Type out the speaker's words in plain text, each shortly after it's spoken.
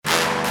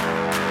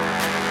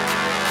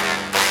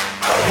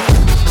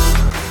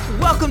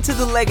Welcome to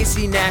the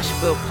Legacy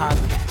Nashville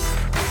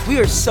podcast. We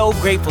are so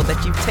grateful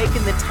that you've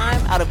taken the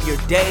time out of your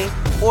day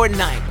or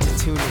night to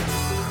tune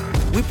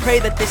in. We pray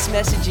that this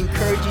message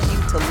encourages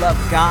you to love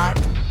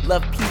God,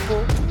 love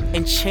people,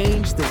 and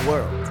change the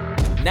world.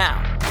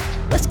 Now,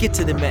 let's get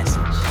to the message.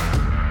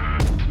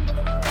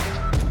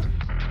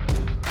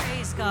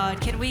 Praise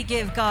God. Can we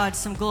give God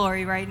some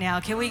glory right now?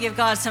 Can we give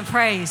God some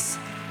praise?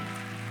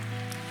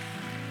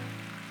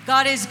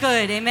 God is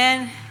good,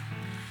 amen.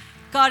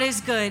 God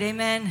is good,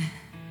 amen.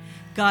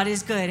 God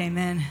is good,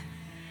 amen.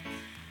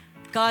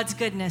 God's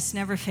goodness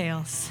never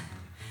fails.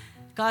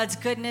 God's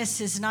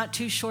goodness is not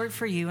too short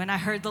for you. And I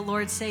heard the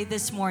Lord say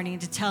this morning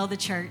to tell the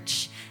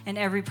church and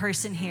every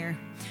person here,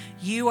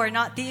 you are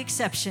not the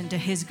exception to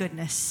His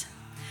goodness,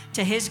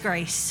 to His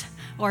grace,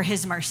 or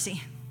His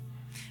mercy.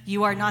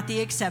 You are not the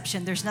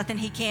exception. There's nothing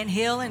He can't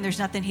heal, and there's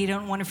nothing He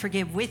don't want to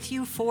forgive with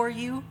you, for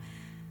you.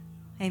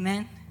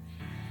 Amen.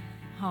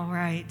 All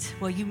right.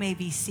 Well, you may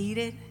be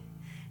seated.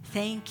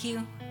 Thank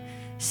you.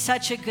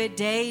 Such a good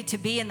day to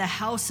be in the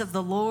house of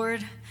the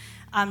Lord.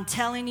 I'm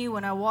telling you,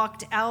 when I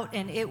walked out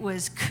and it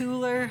was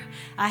cooler,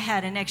 I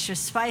had an extra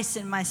spice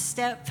in my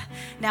step.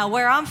 Now,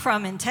 where I'm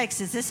from in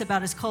Texas, this is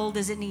about as cold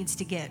as it needs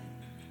to get.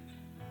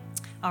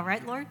 All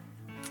right, Lord?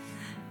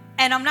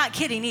 And I'm not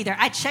kidding either.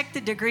 I checked the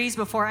degrees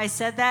before I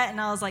said that,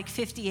 and I was like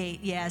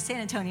 58. Yeah,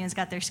 San Antonians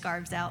got their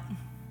scarves out.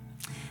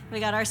 We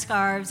got our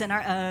scarves and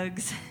our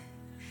Uggs.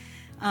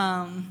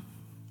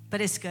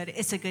 But it's good.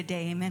 It's a good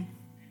day, amen.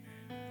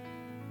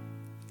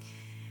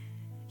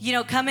 You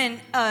know, coming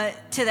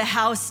to the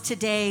house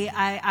today,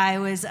 I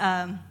was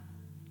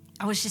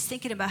just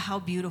thinking about how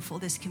beautiful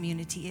this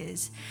community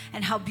is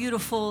and how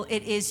beautiful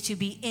it is to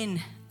be in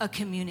a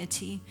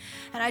community.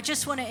 And I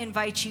just want to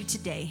invite you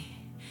today,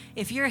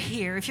 if you're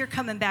here, if you're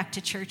coming back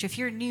to church, if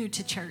you're new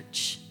to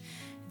church,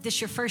 if this is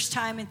your first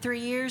time in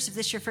 3 years, if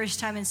this is your first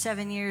time in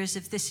 7 years,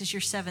 if this is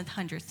your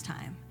 700th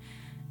time,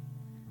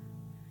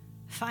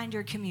 find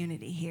your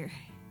community here.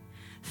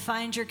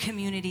 Find your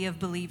community of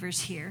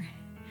believers here.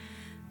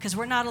 Because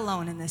we're not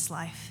alone in this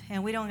life,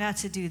 and we don't got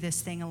to do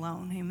this thing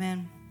alone,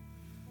 amen?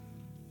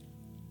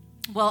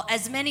 Well,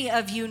 as many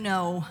of you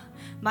know,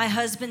 my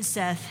husband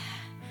Seth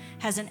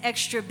has an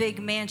extra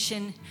big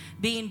mansion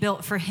being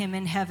built for him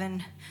in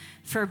heaven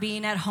for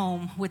being at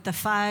home with the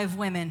 5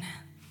 women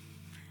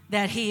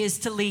that he is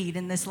to lead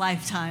in this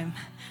lifetime.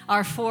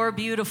 Our 4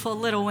 beautiful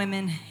little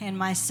women and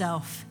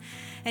myself.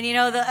 And you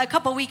know, a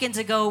couple weekends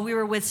ago, we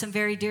were with some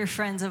very dear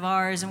friends of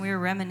ours, and we were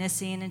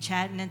reminiscing and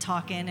chatting and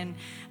talking, and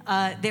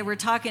they were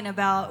talking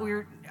about,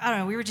 we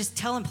were just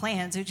telling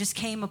plans. It just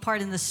came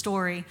apart in the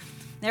story.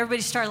 And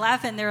everybody started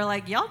laughing. They were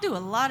like, y'all do a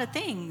lot of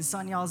things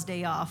on y'all's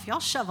day off. Y'all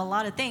shove a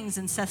lot of things.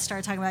 And Seth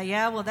started talking about,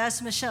 yeah, well,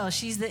 that's Michelle.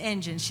 She's the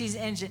engine. She's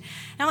the engine.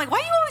 And I'm like, why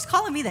are you always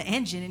calling me the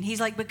engine? And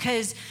he's like,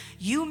 because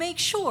you make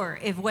sure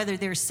if whether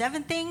there's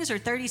 7 things or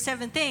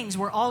 37 things,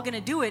 we're all going to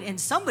do it, and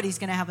somebody's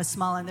going to have a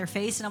smile on their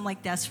face. And I'm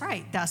like, that's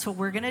right. That's what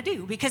we're going to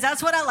do, because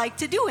that's what I like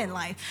to do in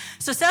life.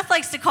 So Seth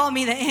likes to call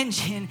me the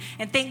engine,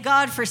 and thank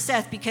God for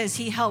Seth, because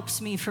he helps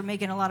me from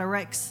making a lot of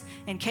wrecks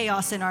and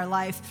chaos in our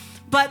life.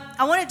 But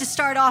I wanted to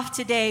start off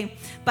today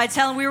by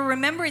we were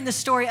remembering the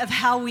story of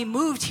how we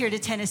moved here to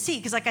Tennessee.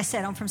 Because like I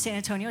said, I'm from San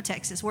Antonio,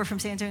 Texas. We're from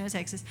San Antonio,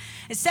 Texas.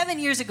 And 7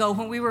 years ago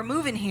when we were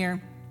moving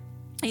here,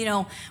 you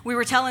know, we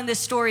were telling this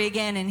story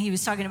again, and he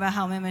was talking about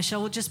how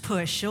Michelle will just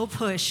push. She'll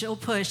push,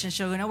 and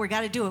she'll go, no, we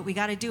got to do it. We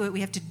got to do it. We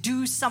have to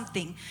do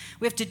something.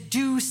 We have to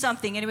do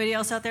something. Anybody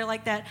else out there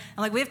like that?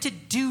 I'm like, we have to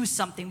do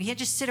something. We can't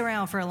just sit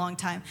around for a long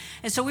time.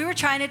 And so we were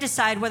trying to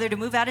decide whether to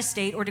move out of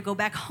state or to go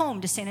back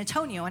home to San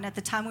Antonio. And at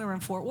the time, we were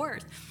in Fort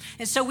Worth.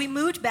 And so we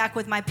moved back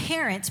with my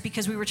parents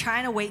because we were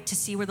trying to wait to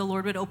see where the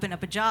Lord would open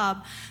up a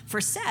job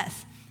for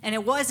Seth. And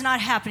it was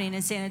not happening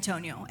in San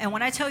Antonio. And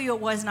when I tell you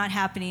it was not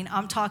happening,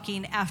 I'm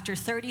talking after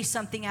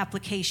 30-something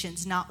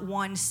applications, not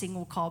one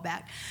single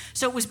callback.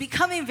 So it was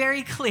becoming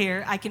very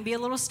clear, I can be a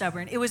little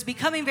stubborn, it was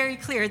becoming very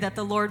clear that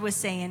the Lord was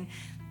saying,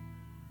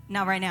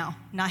 not right now,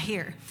 not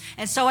here.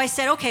 And so I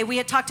said, okay, we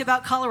had talked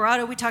about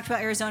Colorado, we talked about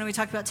Arizona, we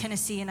talked about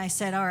Tennessee, and I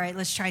said, all right,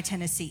 let's try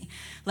Tennessee.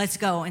 Let's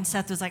go. And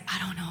Seth was like, I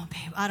don't know,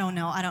 babe, I don't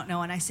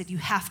know. And I said, you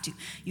have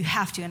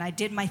to. And I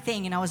did my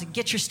thing, and I was like,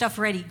 get your stuff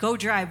ready, go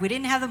drive. We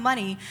didn't have the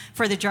money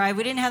for the drive.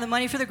 We didn't have the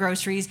money for the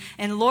groceries,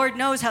 and Lord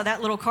knows how that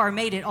little car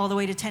made it all the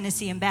way to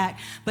Tennessee and back.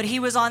 But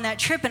he was on that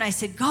trip, and I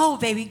said, go,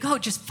 baby, go,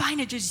 just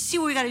find it, just see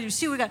what we got to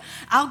do,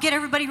 I'll get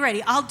everybody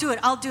ready, I'll do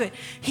it.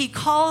 He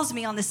calls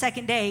me on the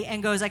second day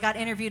and goes, I got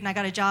interviewed, and I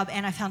got a job,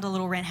 and I found a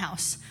little rent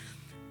house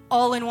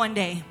all in one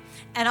day.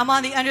 And I'm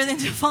under the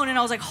phone, and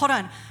I was like, hold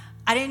on,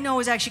 I didn't know it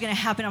was actually going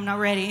to happen. I'm not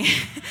ready.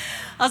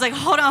 I was like,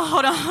 hold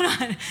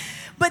on.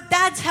 But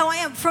that's how I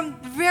am from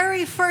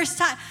very first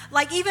time.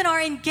 Like even our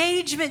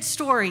engagement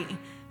story,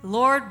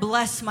 Lord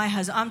bless my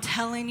husband. I'm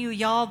telling you,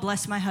 y'all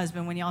bless my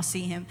husband when y'all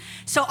see him.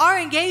 So our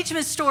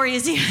engagement story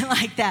is even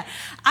like that.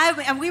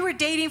 And we were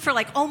dating for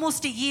like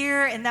almost a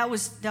year, and that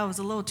was a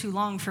little too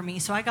long for me.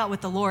 So I got with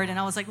the Lord, and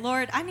I was like,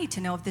 Lord, I need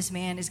to know if this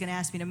man is going to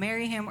ask me to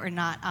marry him or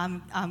not.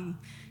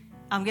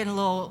 I'm getting a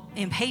little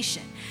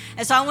impatient.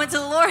 And so I went to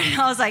the Lord and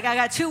I was like, I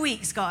got 2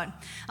 weeks, God.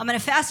 I'm going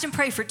to fast and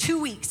pray for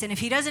 2 weeks. And if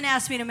he doesn't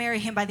ask me to marry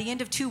him by the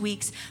end of 2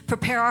 weeks,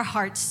 prepare our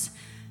hearts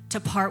to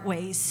part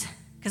ways.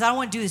 Because I don't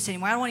want to do this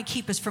anymore. I don't want to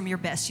keep us from your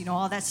best. You know,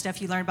 all that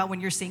stuff you learn about when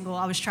you're single.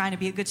 I was trying to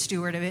be a good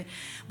steward of it.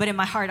 But in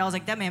my heart, I was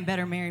like, that man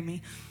better marry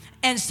me.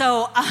 And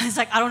so I was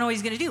like, I don't know what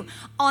he's going to do.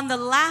 On the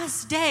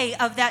last day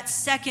of that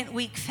 2nd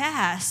week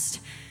fast,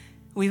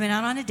 we went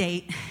out on a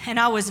date, and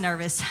I was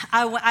nervous.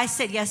 I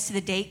said yes to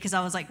the date because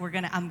I was like,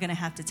 I'm gonna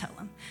have to tell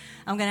him.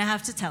 I'm gonna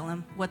have to tell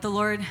him what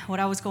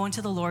I was going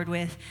to the Lord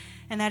with,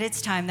 and that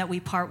it's time that we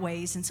part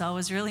ways. And so I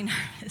was really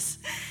nervous.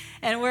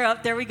 And we're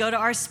up there, we go to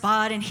our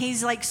spot, and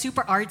he's like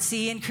super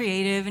artsy and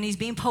creative, and he's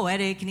being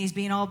poetic, and he's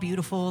being all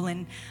beautiful,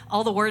 and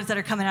all the words that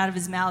are coming out of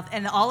his mouth.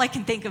 And all I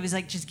can think of is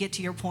like, just get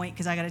to your point,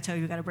 because I gotta tell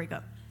you, we gotta break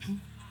up.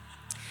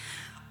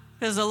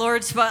 Because the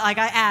Lord's, like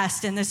I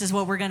asked, and this is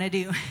what we're going to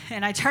do.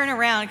 And I turn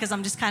around because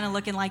I'm just kind of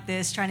looking like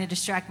this, trying to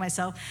distract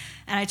myself.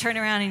 And I turn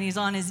around and he's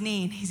on his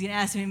knee and he's going to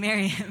ask me to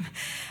marry him.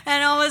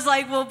 And I was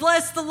like, well,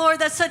 bless the Lord.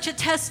 That's such a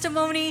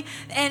testimony.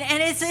 And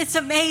it's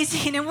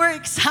amazing. And we're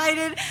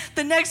excited.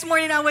 The next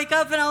morning I wake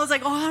up and I was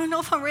like, oh, I don't know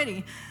if I'm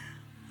ready.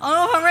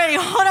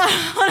 Hold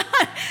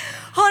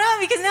on,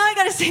 because now I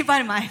got to say bye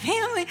to my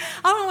family.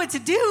 I don't know what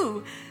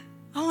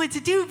to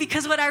do.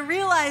 Because what I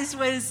realized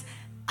was,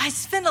 I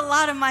spend a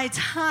lot of my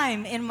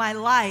time in my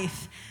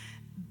life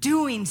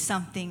doing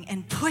something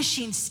and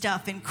pushing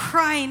stuff and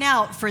crying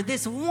out for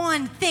this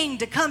one thing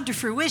to come to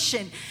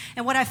fruition.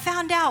 And what I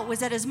found out was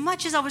that as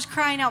much as I was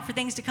crying out for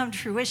things to come to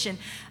fruition,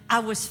 I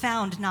was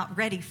found not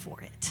ready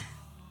for it.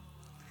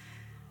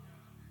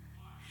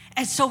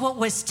 And so what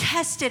was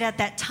tested at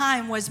that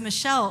time was,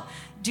 Michelle,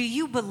 do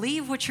you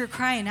believe what you're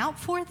crying out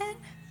for then?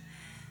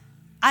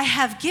 I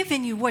have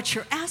given you what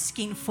you're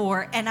asking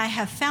for, and I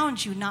have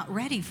found you not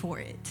ready for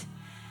it.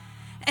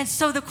 And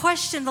so the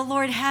question the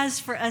Lord has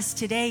for us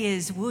today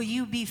is, will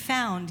you be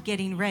found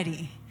getting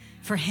ready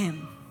for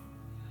him?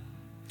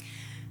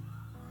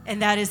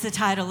 And that is the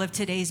title of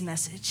today's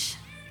message.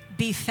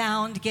 Be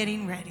found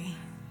getting ready.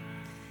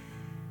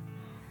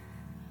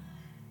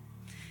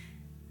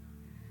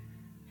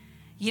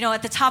 You know,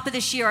 at the top of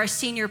this year, our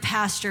senior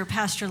pastor,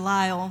 Pastor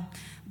Lyle,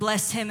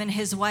 bless him and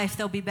his wife.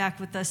 They'll be back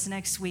with us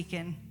next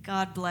weekend.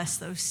 God bless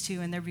those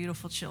two and their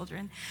beautiful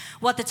children.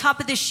 Well, at the top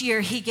of this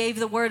year, he gave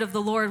the word of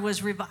the Lord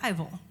was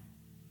revival.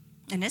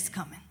 And it's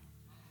coming.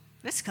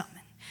 It's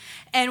coming.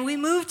 And we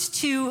moved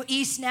to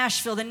East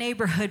Nashville, the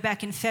neighborhood,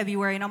 back in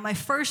February. And on my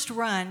first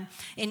run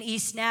in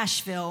East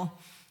Nashville,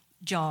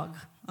 jog.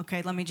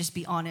 Okay, let me just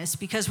be honest.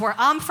 Because where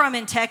I'm from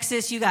in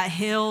Texas, you got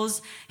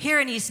hills. Here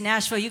in East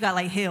Nashville, you got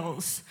like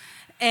hills.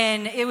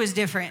 And it was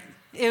different.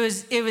 It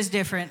was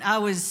different.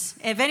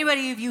 If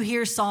anybody of you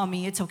here saw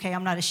me, it's okay.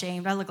 I'm not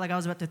ashamed. I looked like I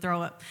was about to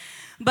throw up.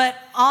 But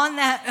on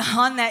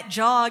that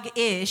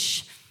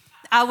jog-ish,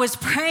 I was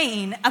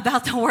praying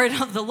about the word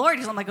of the Lord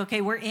because I'm like,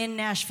 okay, we're in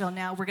Nashville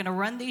now. We're going to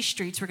run these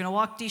streets. We're going to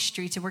walk these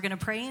streets, and we're going to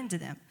pray into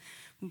them,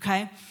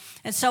 okay?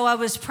 And so I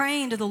was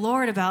praying to the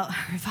Lord about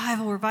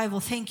revival.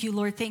 Thank you,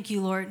 Lord. Thank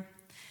you, Lord.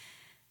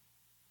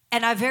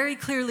 And I very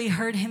clearly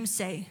heard him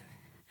say,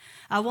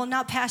 I will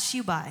not pass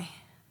you by,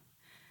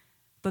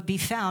 but be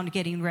found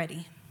getting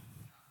ready.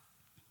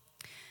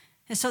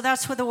 And so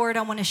that's what the word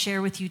I want to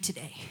share with you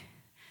today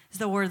is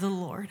the word of the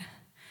Lord.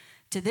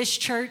 To this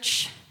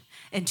church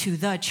and to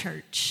the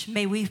church,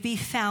 may we be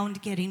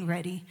found getting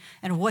ready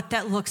and what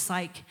that looks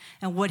like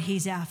and what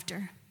he's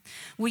after.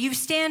 Will you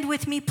stand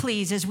with me,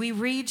 please, as we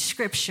read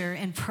scripture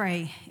and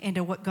pray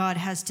into what God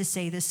has to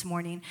say this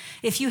morning?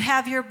 If you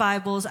have your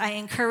Bibles, I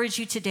encourage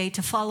you today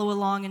to follow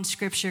along in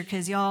scripture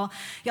because y'all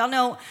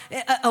know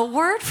a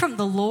word from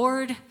the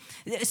Lord.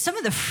 Some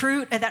of the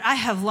fruit that I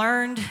have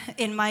learned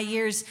in my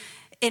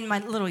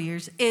little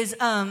years, is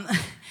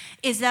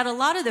that a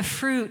lot of the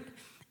fruit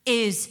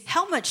is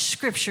how much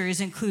scripture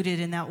is included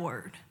in that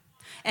word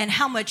and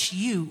how much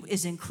you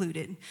is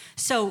included.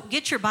 So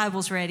get your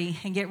Bibles ready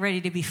and get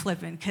ready to be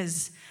flipping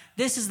because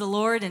this is the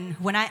Lord. And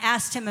when I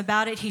asked him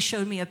about it, he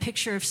showed me a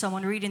picture of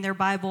someone reading their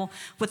Bible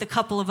with a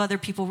couple of other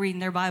people reading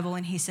their Bible.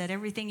 And he said,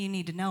 everything you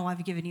need to know,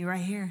 I've given you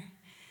right here.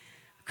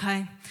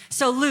 Okay.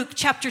 So Luke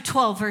chapter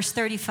 12, verse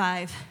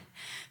 35.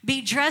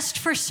 Be dressed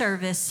for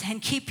service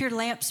and keep your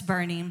lamps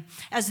burning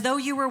as though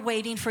you were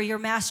waiting for your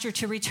master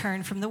to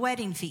return from the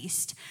wedding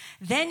feast.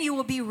 Then you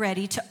will be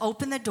ready to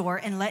open the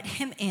door and let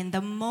him in the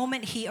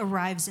moment he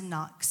arrives and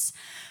knocks.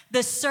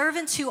 The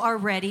servants who are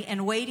ready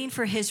and waiting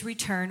for his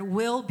return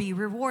will be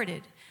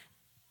rewarded.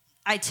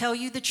 I tell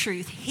you the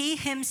truth, he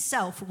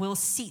himself will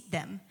seat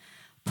them,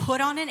 put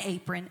on an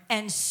apron,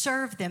 and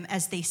serve them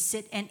as they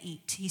sit and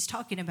eat. He's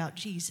talking about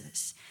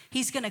Jesus.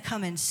 He's going to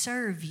come and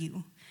serve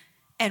you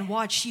and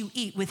watch you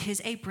eat with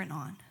his apron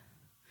on.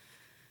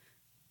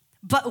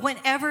 But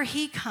whenever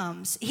he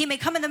comes, he may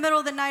come in the middle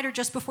of the night or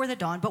just before the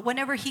dawn, but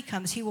whenever he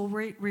comes, he will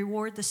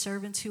reward the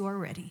servants who are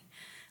ready.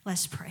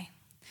 Let's pray.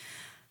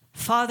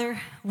 Father,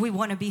 we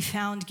want to be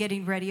found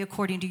getting ready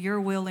according to your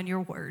will and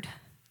your word.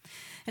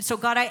 And so,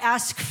 God, I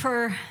ask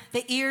for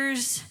the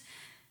ears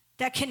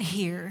that can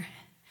hear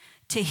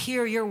to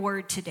hear your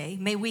word today.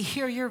 May we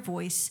hear your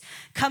voice.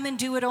 Come and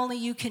do what only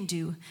you can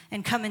do,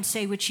 and come and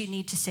say what you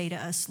need to say to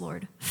us,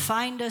 Lord.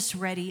 Find us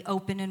ready,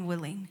 open, and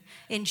willing.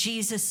 In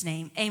Jesus'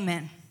 name,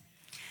 amen.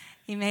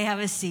 You may have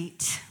a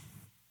seat.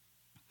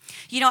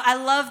 You know, I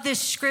love this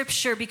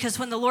scripture because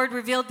when the Lord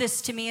revealed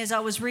this to me as I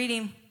was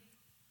reading,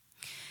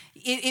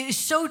 it is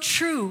so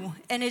true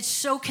and it's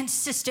so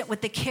consistent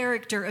with the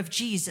character of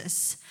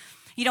Jesus.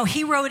 You know,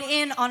 he rode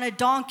in on a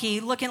donkey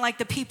looking like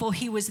the people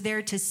he was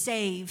there to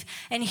save.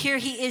 And here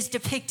he is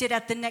depicted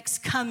at the next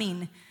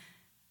coming,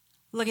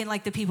 looking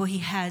like the people he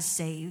has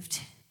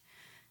saved.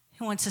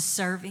 He wants us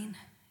serving.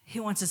 He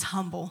wants us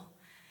humble.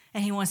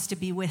 And he wants to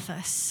be with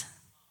us.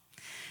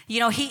 You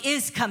know, he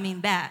is coming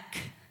back.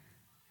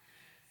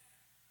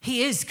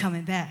 He is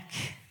coming back.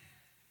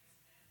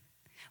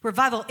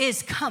 Revival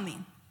is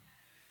coming.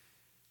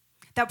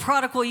 That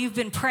prodigal you've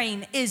been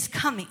praying is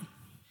coming.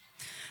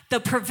 The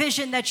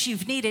provision that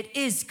you've needed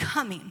is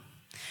coming.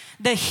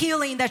 The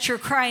healing that you're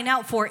crying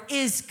out for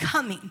is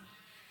coming.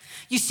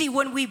 You see,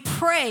 when we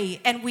pray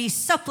and we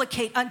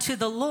supplicate unto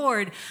the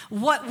Lord,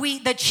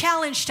 the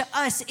challenge to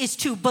us is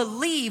to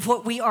believe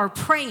what we are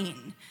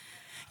praying.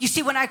 You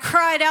see, when I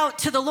cried out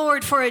to the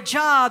Lord for a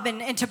job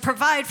and to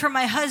provide for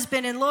my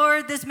husband, and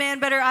Lord, this man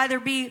better either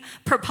be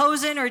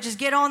proposing or just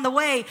get on the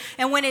way.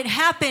 And when it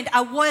happened,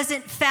 I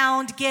wasn't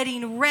found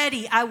getting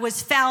ready. I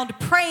was found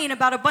praying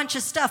about a bunch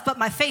of stuff, but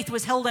my faith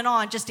was holding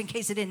on just in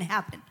case it didn't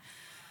happen.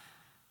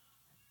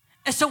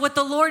 And so what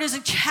the Lord is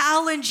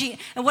challenging,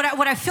 and what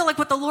I feel like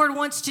what the Lord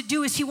wants to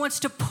do is he wants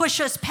to push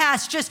us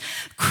past just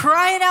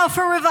crying out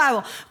for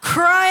revival,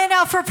 crying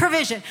out for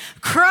provision,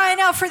 crying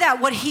out for that.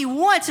 What he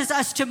wants is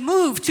us to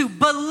move to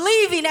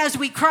believing as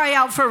we cry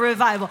out for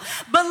revival.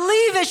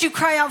 Believe as you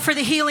cry out for the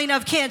healing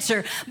of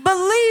cancer.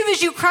 Believe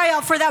as you cry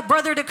out for that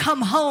brother to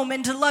come home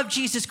and to love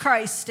Jesus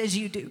Christ as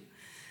you do.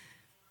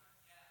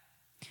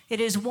 It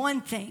is one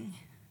thing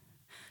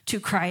to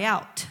cry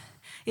out.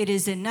 It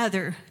is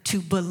another to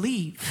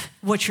believe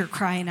what you're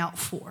crying out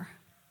for.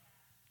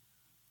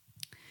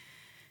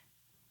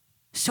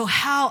 So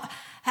how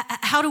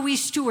do we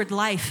steward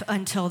life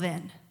until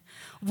then?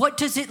 What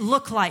does it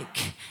look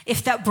like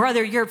if that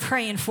brother you're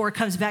praying for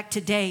comes back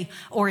today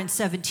or in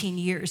 17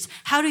 years?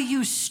 How do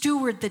you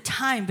steward the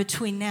time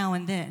between now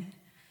and then?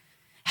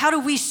 How do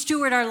we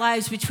steward our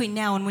lives between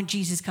now and when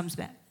Jesus comes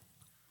back?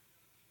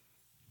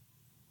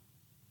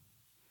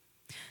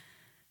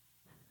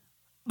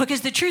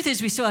 Because the truth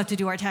is we still have to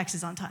do our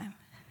taxes on time.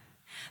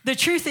 The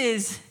truth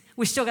is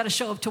we still got to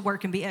show up to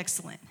work and be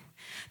excellent.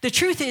 The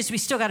truth is we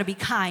still got to be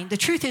kind. The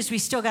truth is we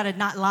still got to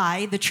not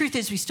lie. The truth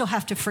is we still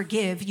have to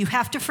forgive. You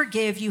have to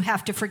forgive. You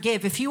have to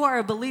forgive. If you are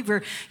a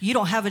believer, you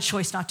don't have a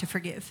choice not to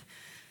forgive.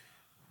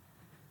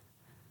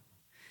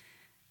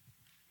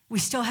 We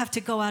still have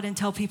to go out and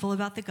tell people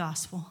about the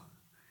gospel.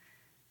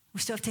 We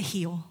still have to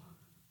heal.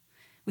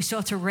 We still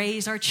have to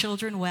raise our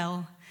children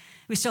well.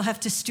 We still have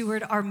to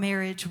steward our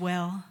marriage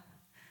well.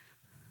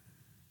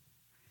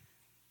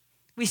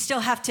 We still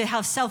have to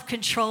have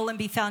self-control and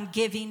be found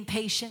giving,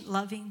 patient,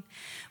 loving.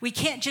 We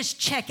can't just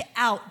check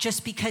out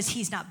just because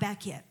he's not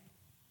back yet.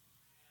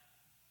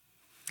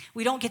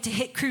 We don't get to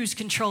hit cruise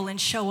control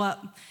and show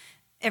up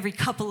every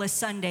couple of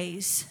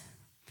Sundays.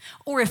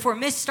 Or if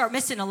we start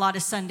missing a lot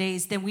of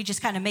Sundays, then we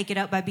just kind of make it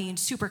up by being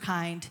super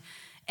kind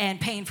and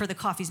paying for the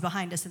coffees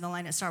behind us in the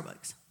line at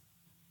Starbucks.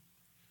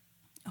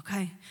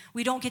 Okay?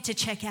 We don't get to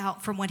check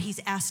out from what he's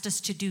asked us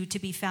to do to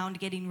be found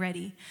getting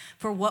ready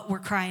for what we're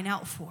crying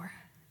out for.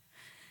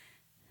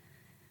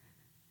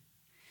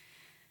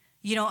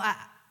 You know,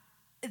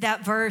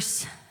 that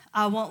verse,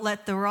 I won't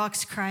let the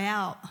rocks cry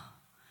out.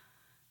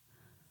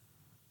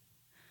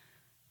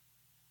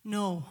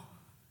 No,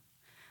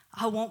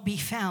 I won't be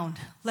found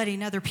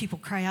letting other people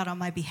cry out on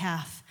my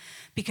behalf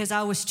because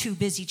I was too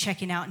busy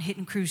checking out and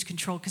hitting cruise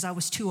control because I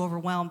was too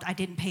overwhelmed. I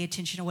didn't pay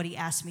attention to what he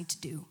asked me to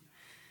do.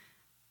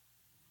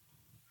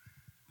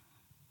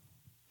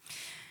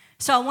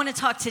 So I want to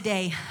talk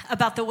today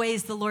about the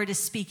ways the Lord is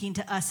speaking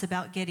to us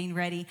about getting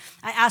ready.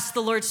 I asked the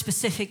Lord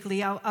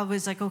specifically, I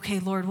was like, okay,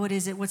 Lord, what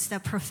is it? What's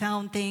that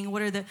profound thing?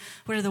 What are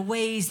the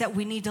ways that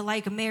we need to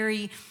like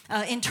marry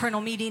internal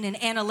meeting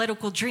and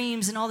analytical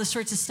dreams and all this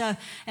sorts of stuff?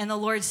 And the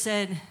Lord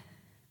said,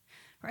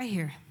 right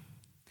here,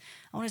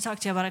 I want to talk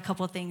to you about a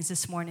couple of things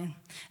this morning.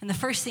 And the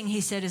first thing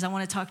he said is, I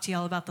want to talk to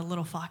y'all about the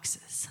little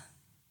foxes.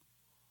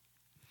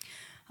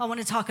 I want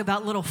to talk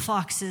about little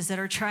foxes that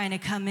are trying to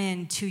come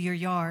into your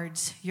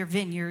yards, your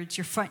vineyards,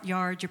 your front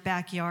yards, your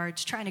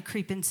backyards, trying to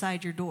creep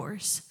inside your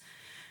doors,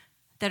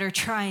 that are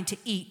trying to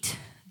eat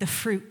the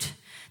fruit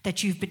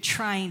that you've been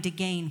trying to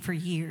gain for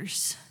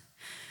years.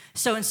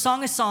 So in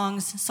Song of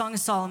Songs, Song of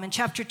Solomon,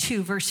 chapter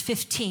 2, verse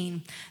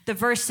 15, the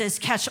verse says,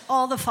 catch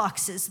all the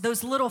foxes,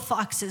 those little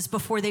foxes,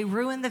 before they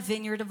ruin the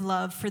vineyard of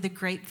love, for the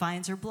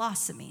grapevines are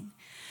blossoming.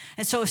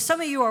 And so if some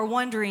of you are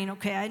wondering,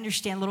 okay, I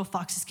understand little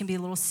foxes can be a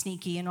little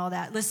sneaky and all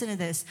that. Listen to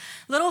this.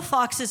 Little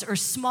foxes are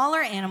smaller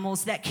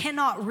animals that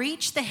cannot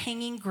reach the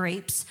hanging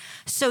grapes,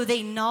 so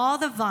they gnaw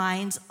the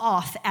vines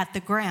off at the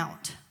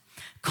ground.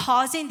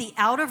 causing the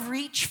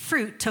out-of-reach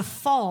fruit to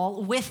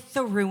fall with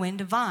the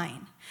ruined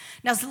vine.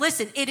 Now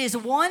listen, it is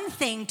one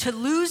thing to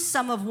lose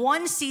some of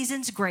one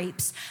season's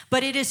grapes,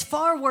 but it is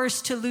far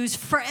worse to lose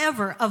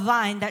forever a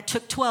vine that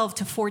took 12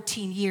 to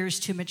 14 years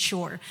to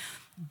mature.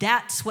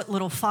 That's what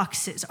little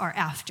foxes are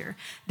after.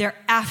 They're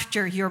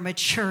after your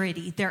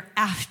maturity. They're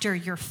after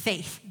your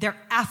faith. They're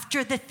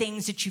after the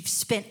things that you've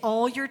spent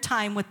all your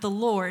time with the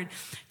Lord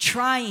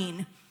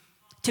trying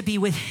to be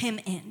with him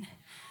in.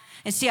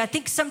 And see, I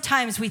think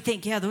sometimes we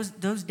think, yeah,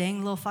 those dang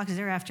little foxes,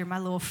 they're after my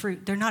little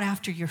fruit. They're not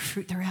after your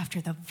fruit. They're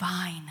after the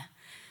vine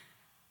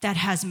that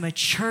has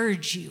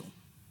matured you.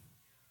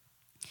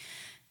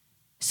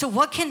 So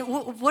what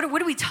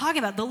are we talking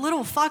about? The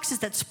little foxes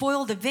that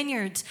spoil the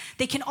vineyards,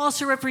 they can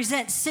also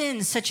represent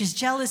sins such as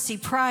jealousy,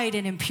 pride,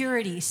 and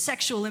impurity,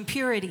 sexual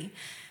impurity.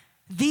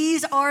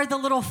 These are the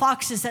little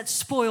foxes that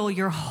spoil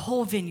your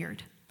whole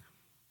vineyard.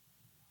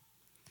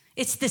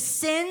 It's the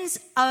sins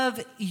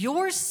of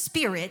your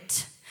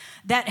spirit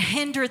that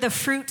hinder the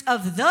fruit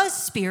of the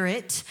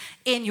Spirit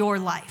in your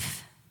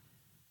life.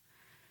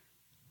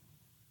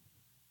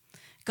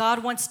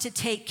 God wants to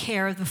take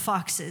care of the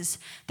foxes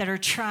that are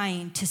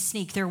trying to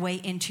sneak their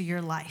way into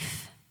your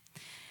life.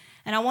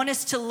 And I want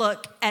us to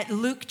look at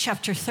Luke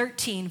chapter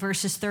 13,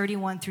 verses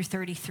 31 through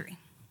 33.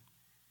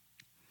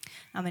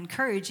 I'm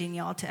encouraging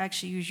y'all to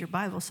actually use your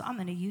Bible, so I'm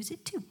going to use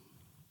it too.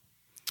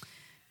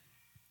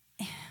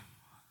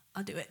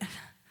 I'll do it.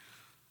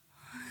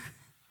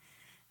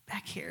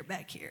 Back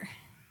here.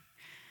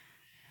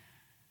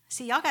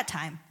 See, y'all got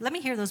time. Let me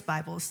hear those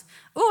Bibles.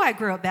 Oh, I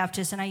grew up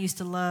Baptist, and I used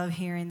to love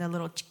hearing the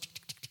little tick, tick,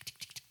 tick, tick,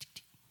 tick, tick, tick,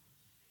 tick.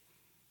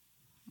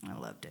 I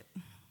loved it.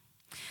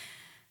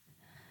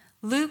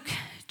 Luke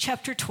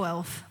chapter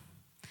 12,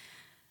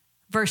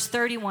 verse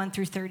 31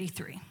 through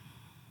 33.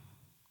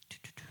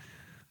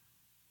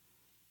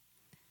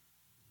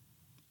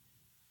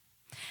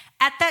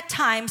 At that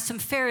time, some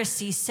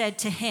Pharisees said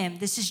to him,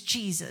 this is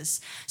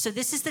Jesus. So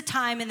this is the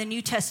time in the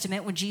New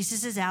Testament when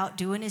Jesus is out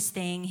doing his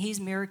thing.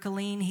 He's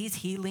miracling, he's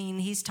healing,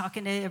 he's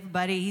talking to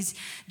everybody. He's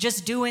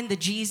just doing the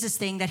Jesus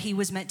thing that he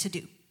was meant to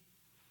do.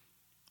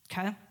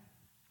 Okay?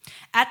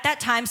 At that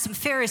time, some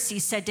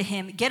Pharisees said to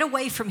him, get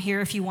away from here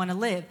if you want to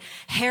live.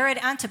 Herod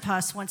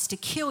Antipas wants to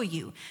kill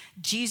you.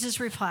 Jesus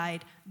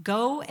replied,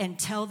 go and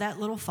tell that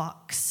little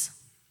fox.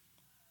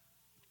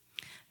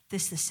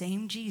 This is the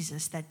same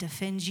Jesus that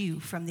defends you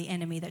from the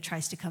enemy that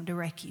tries to come to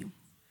wreck you.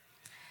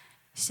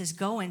 He says,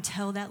 go and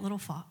tell that little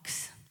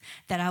fox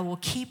that I will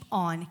keep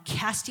on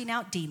casting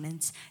out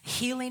demons,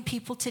 healing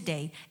people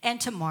today and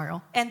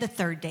tomorrow and the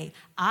third day.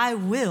 I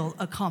will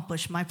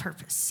accomplish my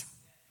purpose.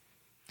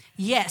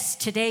 Yes,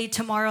 today,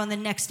 tomorrow, and the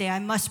next day, I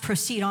must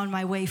proceed on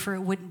my way, for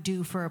it wouldn't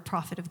do for a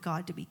prophet of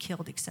God to be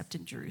killed except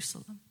in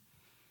Jerusalem.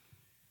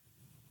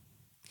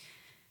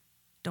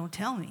 Don't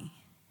tell me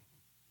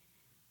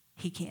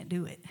he can't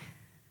do it.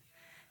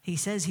 He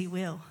says he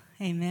will.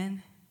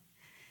 Amen.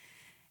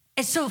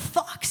 And so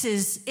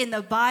foxes in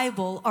the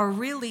Bible are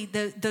really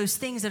those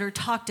things that are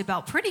talked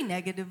about pretty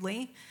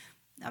negatively.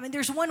 I mean,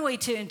 there's one way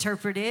to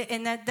interpret it,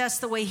 and that's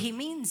the way he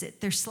means it.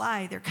 They're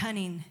sly, they're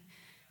cunning.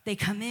 They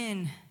come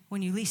in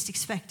when you least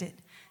expect it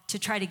to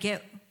try to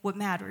get what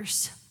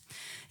matters.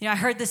 You know, I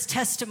heard this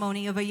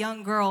testimony of a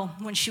young girl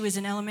when she was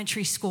in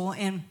elementary school,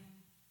 and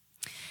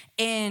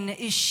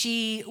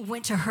she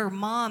went to her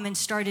mom and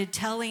started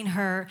telling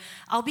her,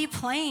 I'll be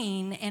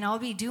playing and I'll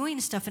be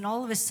doing stuff, and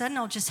all of a sudden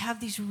I'll just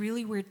have these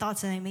really weird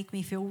thoughts and they make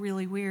me feel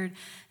really weird.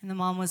 And the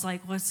mom was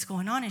like, what's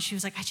going on? And she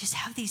was like, I just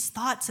have these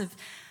thoughts of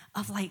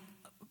like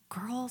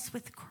girls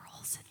with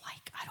girls, and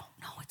like, I don't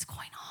know what's going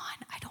on.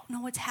 I don't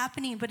know what's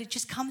happening, but it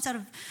just comes out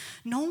of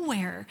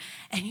nowhere.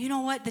 And you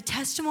know what? The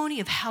testimony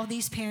of how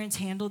these parents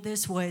handled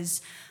this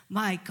was,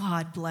 my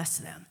God bless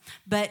them.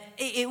 But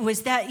it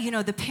was that, you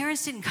know, the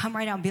parents didn't come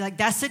right out and be like,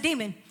 that's a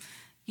demon,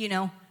 you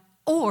know,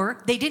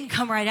 or they didn't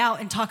come right out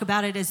and talk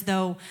about it as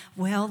though,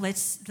 well,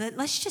 let's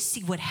just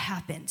see what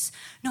happens.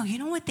 No, you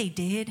know what they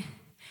did?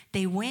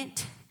 They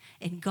went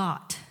and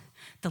got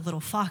the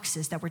little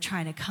foxes that were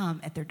trying to come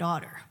at their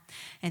daughter,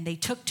 and they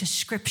took to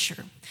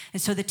scripture.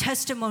 And so the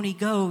testimony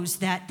goes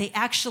that they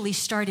actually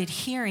started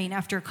hearing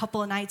after a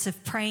couple of nights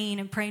of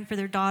praying for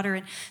their daughter,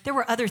 and there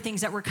were other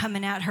things that were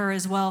coming at her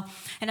as well.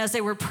 And as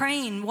they were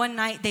praying one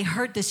night, they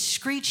heard this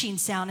screeching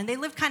sound, and they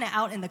lived kind of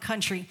out in the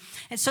country,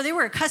 and so they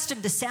were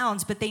accustomed to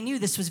sounds, but they knew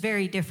this was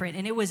very different,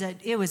 and it was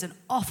an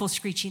awful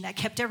screeching that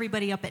kept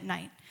everybody up at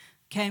night.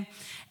 Okay.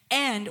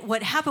 And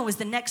what happened was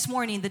the next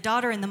morning, the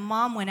daughter and the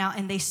mom went out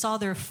and they saw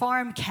their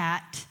farm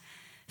cat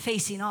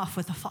facing off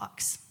with a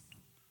fox.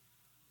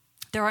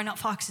 There are not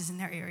foxes in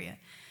their area.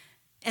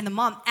 And the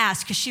mom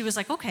asked, because she was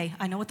like, okay,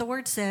 I know what the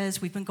word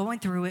says. We've been going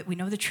through it. We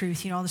know the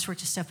truth, you know, all this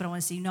sorts of stuff, but I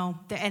want to see, no.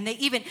 And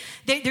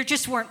there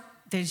just weren't,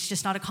 there's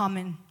just not a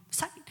common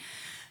sight.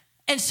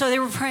 And so they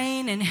were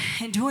praying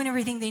and doing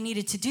everything they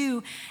needed to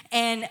do.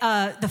 And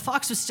the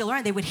fox was still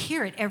around. They would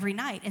hear it every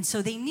night. And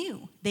so they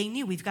knew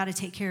we've got to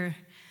take care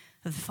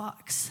of the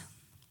fox.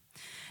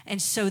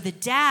 And so the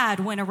dad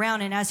went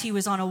around, and as he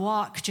was on a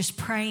walk, just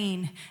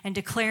praying and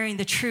declaring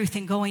the truth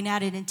and going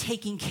at it and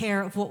taking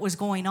care of what was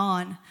going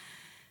on,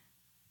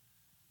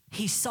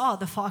 he saw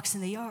the fox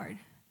in the yard.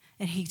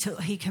 And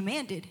he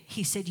commanded,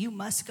 he said, you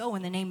must go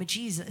in the name of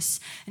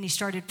Jesus. And he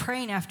started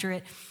praying after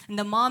it. And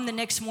the mom the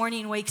next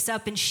morning wakes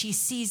up and she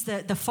sees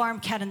the farm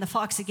cat and the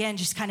fox again,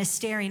 just kind of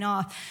staring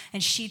off.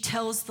 And she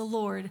tells the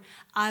Lord,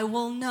 I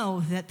will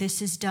know that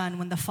this is done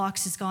when the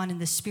fox is gone in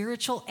the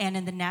spiritual and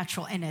in the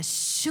natural. And as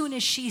soon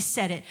as she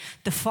said it,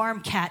 the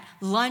farm cat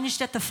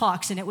lunged at the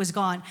fox and it was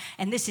gone.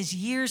 And this is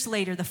years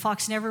later. The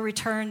fox never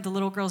returned. The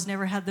little girls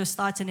never had those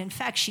thoughts. And in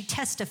fact, she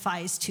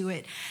testifies to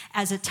it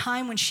as a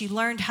time when she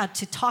learned how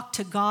to talk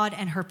to God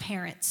and her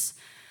parents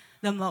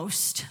the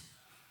most.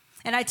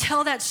 And I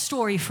tell that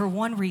story for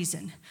one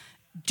reason.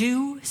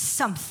 Do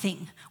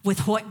something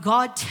with what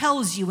God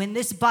tells you in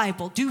this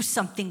Bible. Do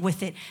something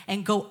with it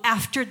and go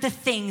after the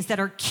things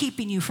that are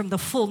keeping you from the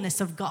fullness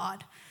of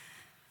God.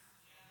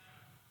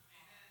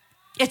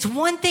 It's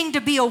one thing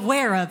to be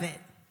aware of it.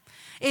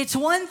 It's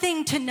one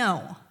thing to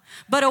know.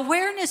 But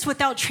awareness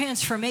without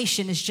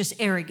transformation is just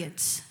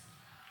arrogance.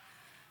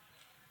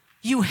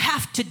 You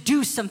have to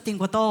do something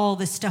with all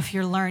the stuff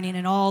you're learning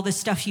and all the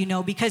stuff you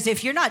know, because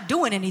if you're not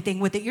doing anything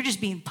with it, you're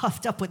just being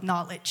puffed up with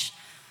knowledge.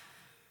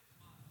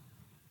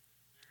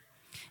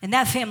 And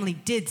that family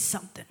did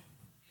something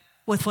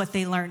with what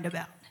they learned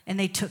about, and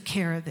they took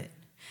care of it.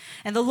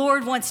 And the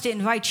Lord wants to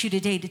invite you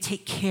today to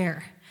take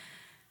care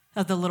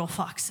of the little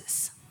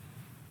foxes.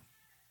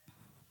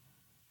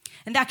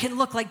 And that can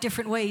look like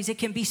different ways. It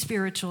can be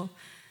spiritual,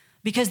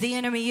 because the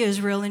enemy is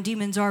real and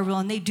demons are real,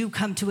 and they do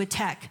come to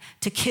attack,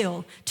 to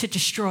kill, to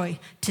destroy,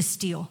 to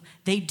steal.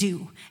 They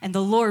do. And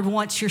the Lord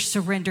wants your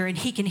surrender, and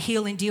he can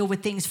heal and deal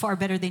with things far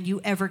better than you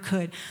ever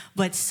could.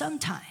 But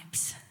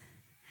sometimes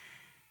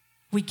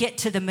we get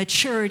to the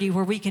maturity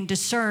where we can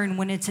discern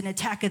when it's an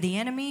attack of the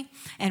enemy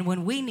and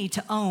when we need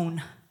to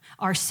own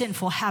our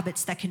sinful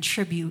habits that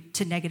contribute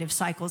to negative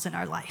cycles in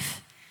our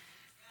life.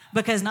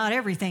 Because not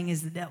everything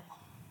is the devil.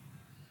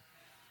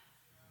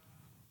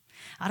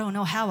 I don't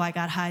know how I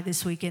got high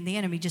this weekend. The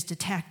enemy just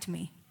attacked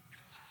me.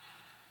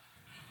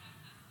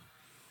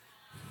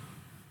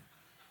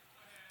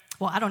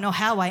 Well, I don't know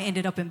how I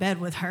ended up in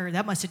bed with her.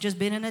 That must have just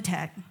been an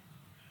attack.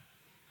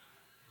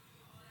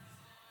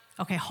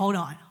 Okay, hold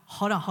on.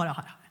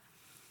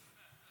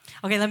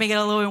 Okay, let me get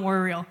a little bit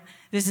more real.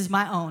 This is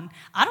my own.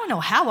 I don't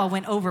know how I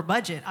went over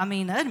budget. I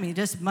mean, the enemy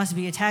just must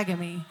be attacking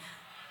me.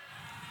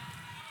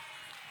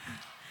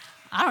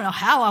 I don't know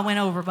how I went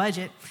over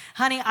budget.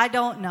 Honey, I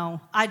don't know.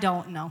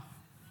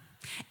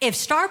 If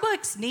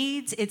Starbucks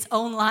needs its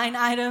own line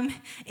item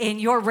in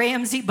your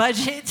Ramsey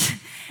budget,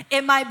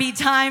 it might be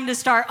time to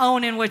start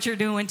owning what you're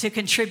doing to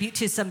contribute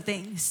to some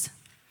things.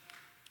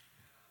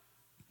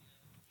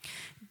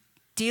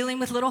 Dealing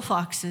with little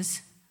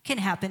foxes can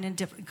happen in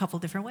a couple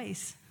different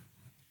ways.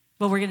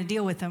 But we're going to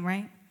deal with them,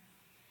 right?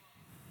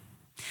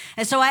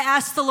 And so I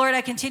asked the Lord,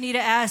 I continue to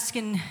ask,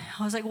 and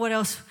I was like, what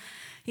else?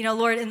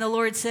 Lord, and the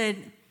Lord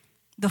said,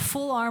 the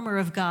full armor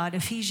of God,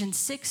 Ephesians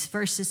 6,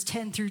 verses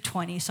 10 through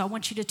 20. So I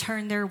want you to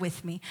turn there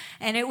with me.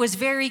 And it was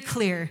very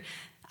clear.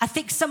 I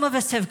think some of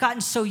us have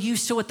gotten so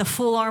used to what the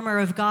full armor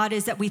of God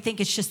is that we think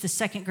it's just the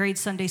second grade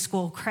Sunday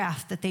school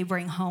craft that they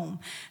bring home.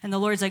 And the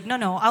Lord's like,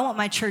 no, I want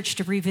my church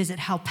to revisit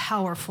how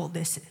powerful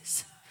this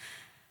is.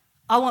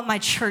 I want my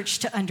church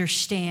to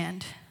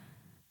understand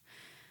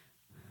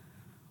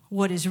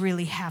what is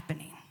really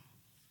happening.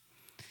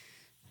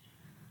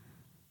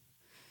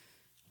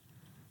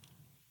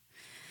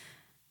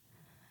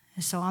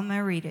 So I'm going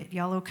to read it.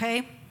 Y'all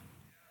okay?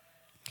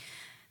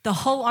 The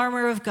whole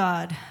armor of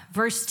God,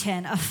 verse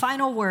 10, a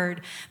final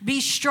word. Be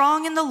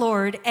strong in the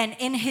Lord and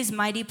in his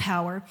mighty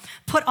power.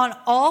 Put on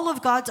all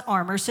of God's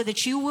armor so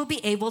that you will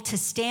be able to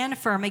stand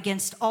firm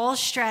against all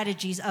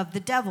strategies of the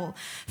devil.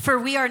 For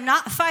we are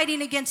not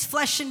fighting against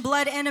flesh and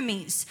blood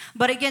enemies,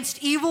 but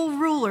against evil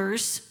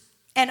rulers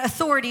and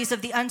authorities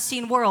of the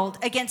unseen world,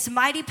 against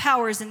mighty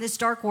powers in this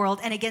dark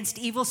world, and against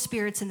evil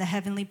spirits in the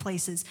heavenly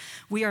places.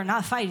 We are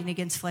not fighting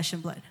against flesh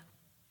and blood.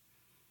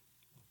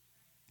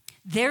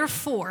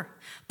 Therefore,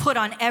 put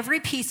on every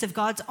piece of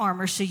God's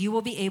armor so you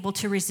will be able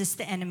to resist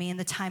the enemy in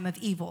the time of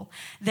evil.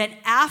 Then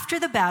after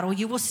the battle,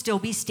 you will still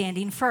be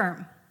standing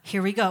firm.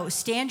 Here we go.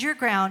 Stand your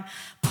ground,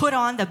 put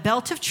on the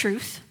belt of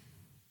truth,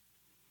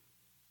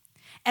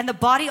 and the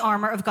body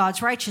armor of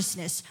God's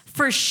righteousness.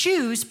 For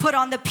shoes, put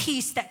on the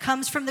peace that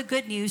comes from the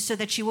good news so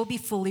that you will be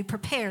fully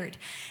prepared.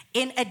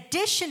 In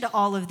addition to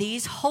all of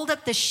these, hold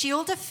up the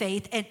shield of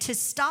faith, and to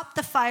stop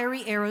the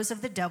fiery arrows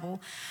of the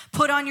devil,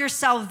 put on your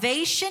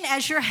salvation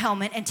as your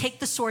helmet and take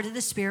the sword of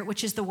the Spirit,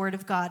 which is the word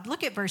of God.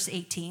 Look at verse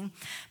 18.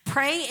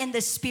 Pray in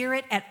the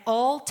Spirit at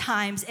all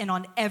times and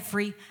on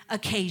every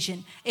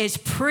occasion. It's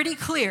pretty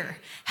clear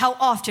how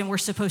often we're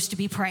supposed to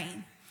be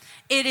praying.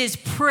 It is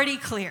pretty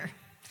clear.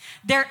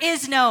 There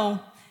is no,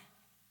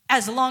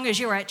 as long as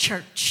you're at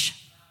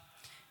church,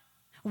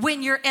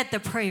 when you're at the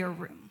prayer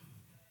room,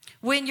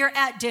 when you're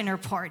at dinner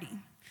party,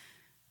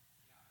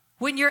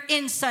 when you're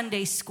in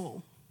Sunday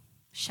school.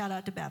 Shout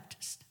out to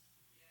Baptist.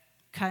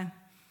 okay?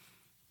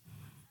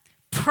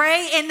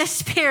 Pray in the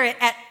Spirit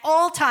at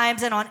all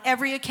times and on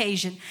every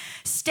occasion.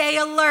 Stay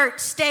alert,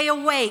 stay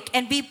awake,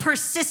 and be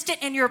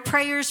persistent in your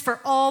prayers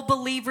for all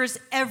believers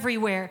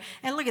everywhere.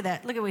 And look at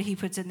that. Look at what he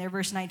puts in there,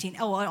 verse 19.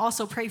 Oh, and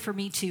also pray for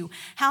me too.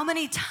 How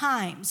many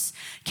times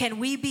can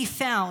we be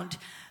found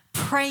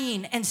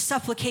praying and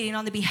supplicating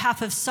on the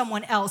behalf of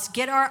someone else?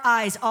 Get our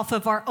eyes off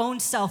of our own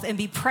self and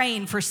be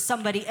praying for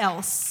somebody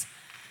else.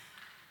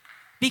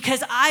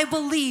 Because I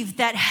believe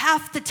that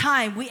half the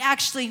time we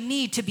actually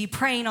need to be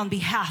praying on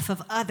behalf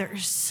of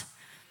others.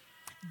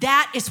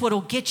 That is what will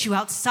get you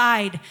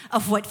outside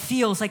of what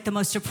feels like the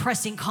most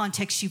depressing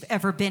context you've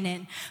ever been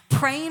in.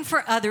 Praying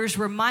for others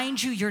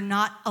reminds you you're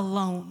not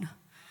alone.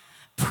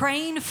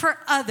 Praying for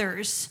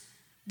others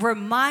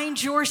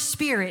remind your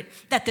spirit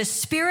that the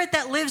spirit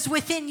that lives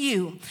within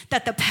you,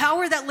 that the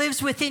power that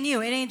lives within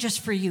you, it ain't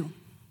just for you.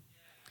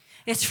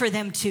 It's for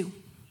them too.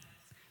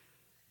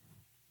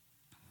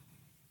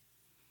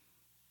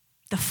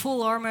 The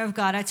full armor of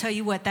God, I tell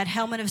you what, that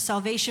helmet of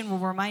salvation will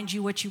remind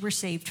you what you were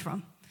saved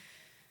from.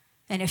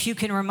 And if you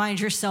can remind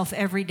yourself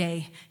every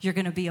day, you're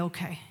going to be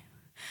okay.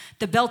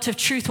 The belt of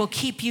truth will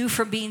keep you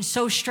from being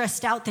so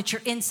stressed out that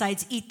your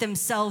insides eat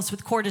themselves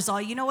with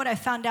cortisol. You know what I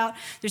found out?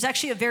 There's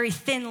actually a very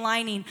thin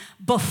lining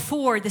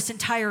before this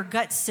entire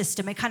gut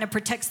system. It kind of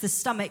protects the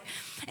stomach.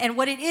 And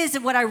what it is,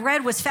 and what I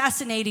read was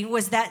fascinating,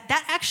 was that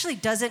actually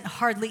doesn't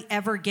hardly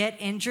ever get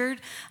injured,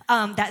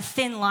 that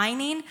thin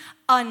lining,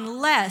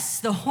 unless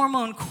the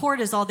hormone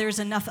cortisol, there's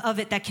enough of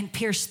it that can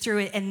pierce through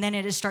it, and then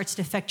it starts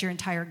to affect your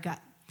entire gut.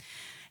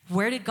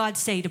 Where did God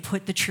say to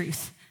put the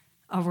truth?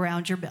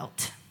 Around your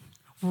belt.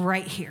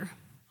 Right here.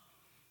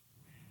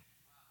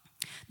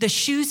 The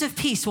shoes of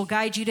peace will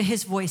guide you to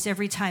his voice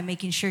every time,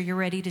 making sure you're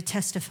ready to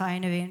testify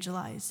and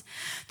evangelize.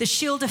 The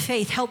shield of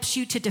faith helps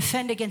you to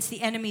defend against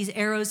the enemy's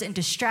arrows and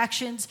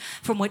distractions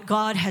from what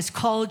God has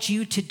called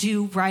you to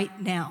do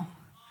right now.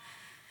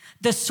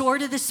 The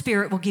sword of the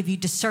Spirit will give you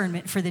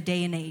discernment for the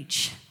day and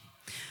age.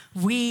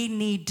 We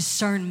need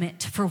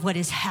discernment for what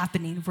is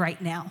happening right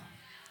now.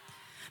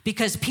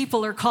 Because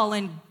people are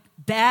calling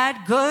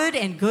bad good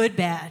and good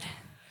bad.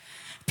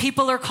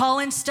 People are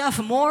calling stuff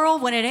moral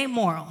when it ain't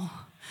moral.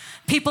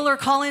 People are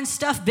calling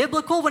stuff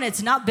biblical when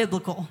it's not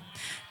biblical.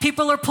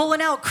 People are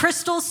pulling out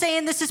crystals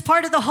saying this is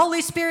part of the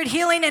Holy Spirit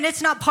healing, and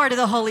it's not part of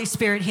the Holy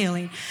Spirit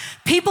healing.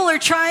 People are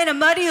trying to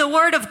muddy the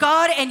word of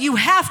God, and you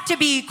have to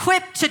be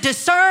equipped to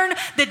discern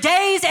the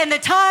days and the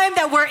time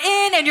that we're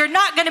in, and you're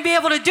not going to be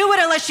able to do it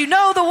unless you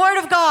know the word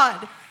of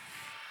God.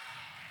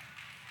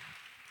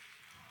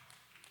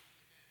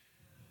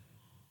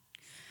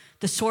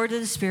 The sword of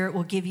the Spirit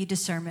will give you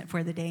discernment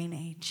for the day and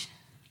age.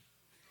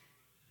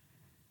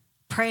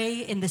 Pray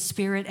in the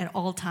Spirit at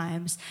all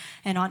times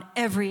and on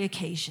every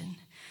occasion.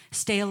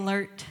 Stay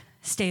alert,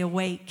 stay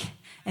awake,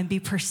 and be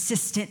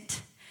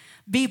persistent.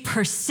 Be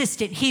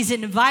persistent. He's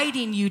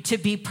inviting you to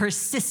be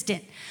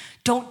persistent.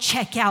 Don't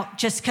check out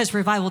just because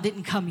revival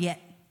didn't come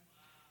yet.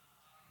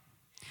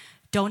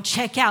 Don't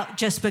check out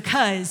just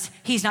because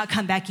he's not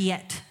come back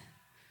yet.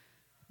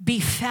 Be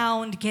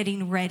found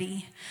getting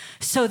ready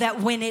so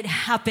that when it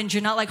happens,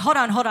 you're not like, hold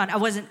on. I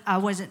wasn't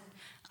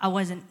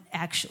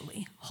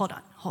actually. Hold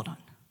on.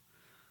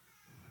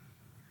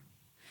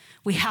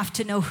 We have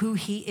to know who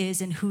he is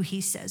and who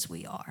he says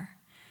we are.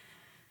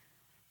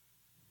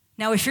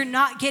 Now, if you're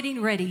not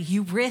getting ready,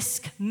 you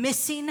risk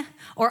missing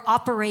or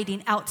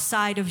operating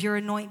outside of your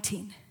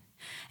anointing.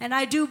 And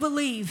I do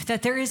believe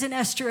that there is an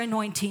Esther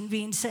anointing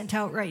being sent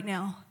out right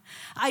now.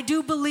 I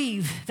do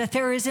believe that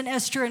there is an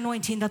Esther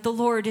anointing that the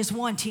Lord is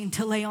wanting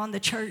to lay on the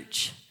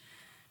church.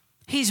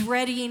 He's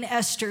readying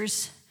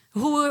Esthers.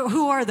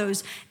 Who are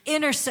those?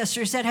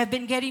 Intercessors that have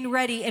been getting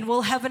ready and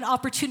will have an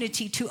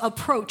opportunity to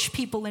approach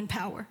people in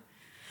power.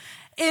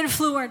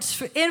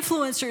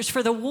 Influencers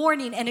for the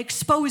warning and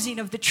exposing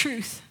of the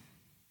truth.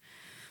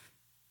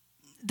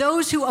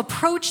 Those who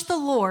approach the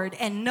Lord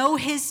and know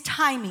his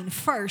timing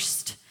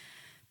first.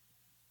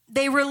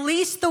 They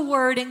release the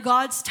word in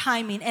God's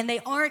timing, and they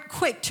aren't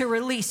quick to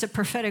release a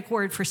prophetic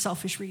word for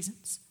selfish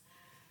reasons.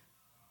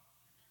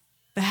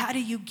 But how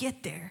do you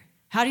get there?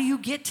 How do you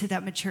get to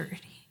that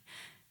maturity?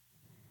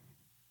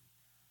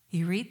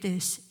 You read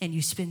this and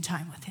you spend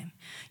time with him.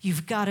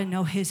 You've got to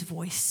know his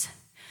voice.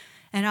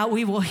 And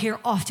we will hear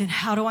often,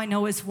 how do I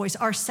know his voice?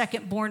 Our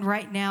second born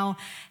right now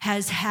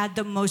has had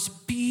the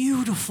most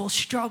beautiful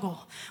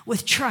struggle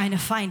with trying to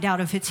find out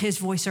if it's his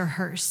voice or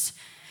hers.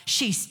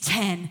 She's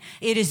 10.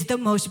 It is the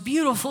most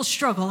beautiful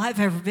struggle I've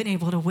ever been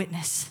able to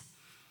witness.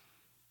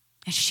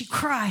 And she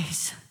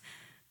cries.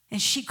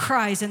 And she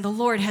cries. And the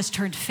Lord has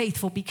turned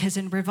faithful because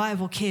in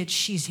Revival Kids,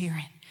 she's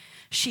hearing.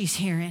 She's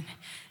hearing.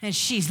 And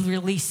she's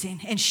releasing.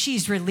 And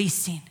she's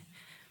releasing.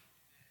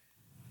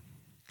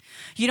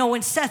 You know,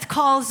 when Seth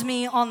calls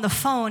me on the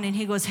phone and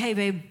he goes, hey,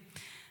 babe,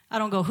 I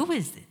don't go, who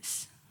is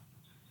this?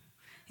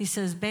 He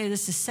says, babe,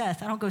 this is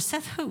Seth. I don't go,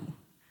 Seth who?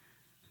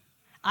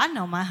 I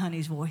know my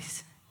honey's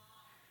voice.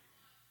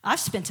 I've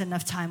spent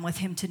enough time with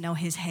him to know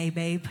his hey,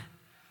 babe.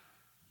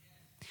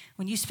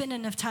 When you spend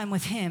enough time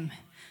with him,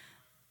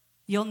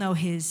 you'll know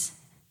his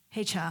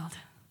Hey, child.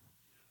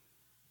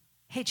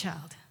 Hey,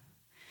 child.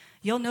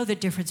 You'll know the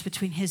difference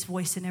between his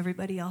voice and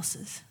everybody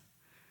else's.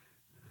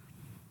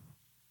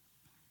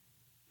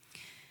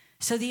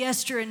 So the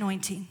Esther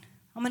anointing.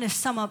 I'm going to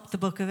sum up the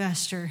book of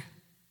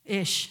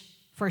Esther-ish,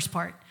 first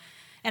part.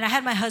 And I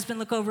had my husband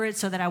look over it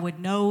so that I would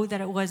know that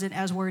it wasn't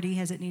as wordy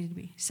as it needed to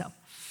be. So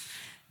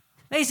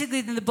basically,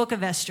 in the book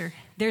of Esther,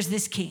 there's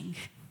this king.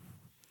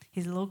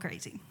 He's a little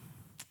crazy.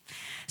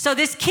 So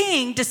this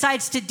king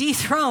decides to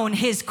dethrone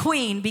his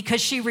queen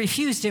because she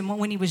refused him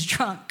when he was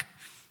drunk.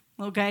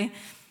 Okay?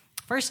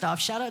 First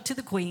off, shout out to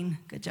the queen.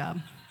 Good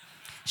job.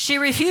 She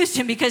refused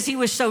him because he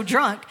was so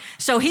drunk.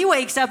 So he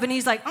wakes up and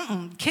he's like,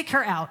 kick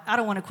her out. I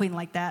don't want a queen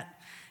like that.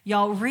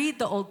 Y'all read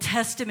the Old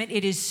Testament.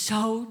 It is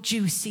so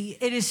juicy.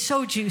 It is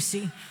so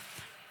juicy.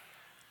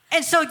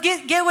 And so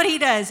get what he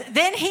does.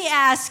 Then he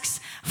asks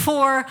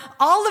for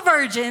all the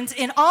virgins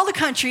in all the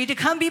country to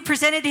come be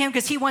presented to him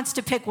because he wants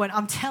to pick one.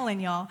 I'm telling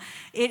y'all,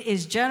 it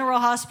is General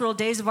Hospital,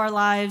 Days of Our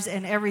Lives,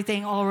 and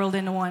everything all rolled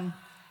into one.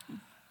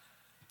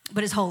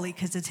 But it's holy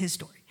because it's his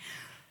story.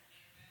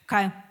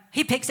 Okay,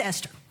 he picks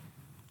Esther.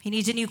 He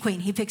needs a new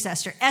queen. He picks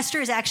Esther. Esther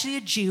is actually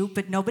a Jew,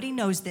 but nobody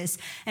knows this.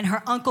 And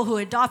her uncle who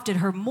adopted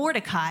her,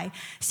 Mordecai,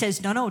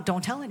 says, no,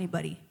 don't tell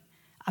anybody.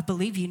 I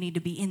believe you need to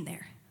be in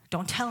there.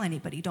 Don't tell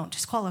anybody. Don't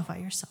disqualify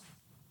yourself.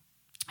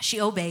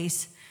 She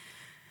obeys.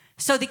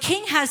 So the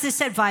king has this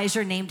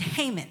advisor named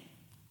Haman.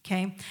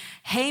 Okay,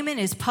 Haman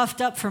is puffed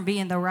up from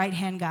being the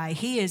right-hand guy.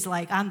 He is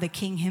like, I'm the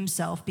king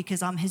himself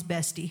because I'm his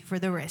bestie for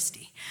the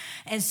restie.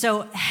 And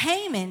so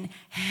Haman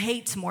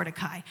hates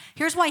Mordecai.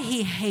 Here's why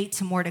he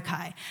hates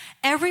Mordecai.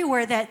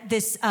 Everywhere that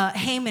this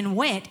Haman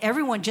went,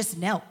 everyone just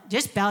knelt,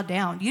 just bowed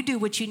down. You do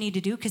what you need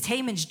to do because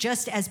Haman's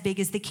just as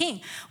big as the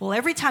king. Well,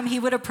 every time he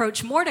would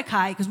approach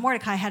Mordecai, because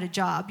Mordecai had a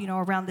job,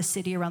 around the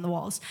city, around the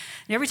walls.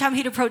 And every time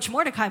he'd approach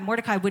Mordecai,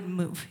 Mordecai wouldn't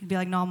move. He'd be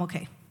like, no, I'm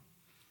okay.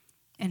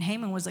 And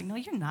Haman was like, no,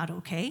 you're not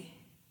okay.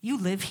 You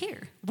live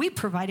here. We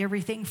provide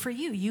everything for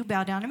you. You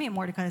bow down to me. And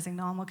Mordecai is like,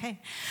 no, I'm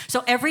okay.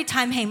 So every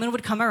time Haman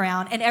would come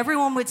around, and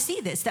everyone would see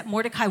this, that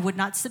Mordecai would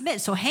not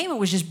submit. So Haman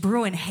was just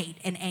brewing hate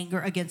and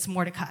anger against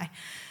Mordecai.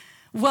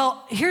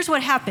 Well, here's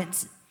what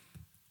happens.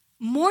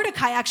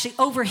 Mordecai actually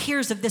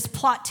overhears of this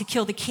plot to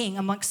kill the king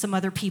amongst some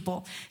other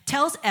people.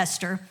 Tells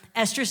Esther.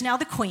 Esther's now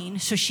the queen,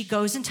 so she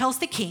goes and tells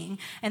the king.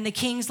 And the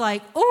king's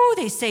like, oh,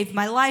 they saved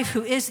my life.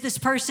 Who is this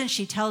person?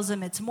 She tells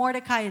him, it's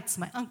Mordecai. It's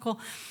my uncle.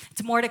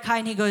 It's Mordecai.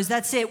 And he goes,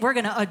 that's it. We're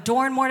going to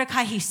adorn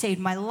Mordecai. He saved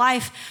my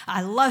life.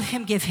 I love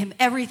him. Give him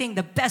everything.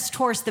 The best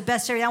horse, the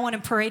best area. I want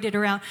him paraded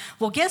around.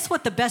 Well, guess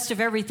what the best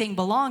of everything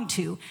belonged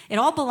to? It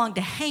all belonged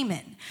to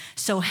Haman.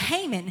 So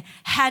Haman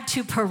had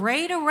to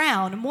parade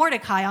around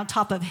Mordecai on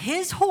top of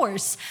his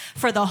horse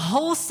for the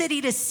whole city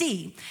to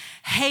see.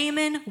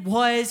 Haman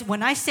was,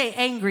 when I say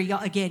angry,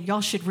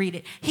 y'all should read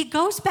it. He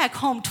goes back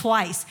home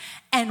twice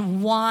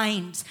and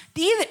whines.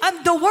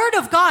 The word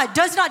of God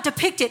does not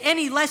depict it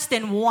any less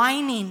than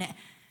whining.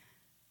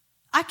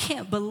 I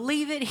can't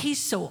believe it. He's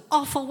so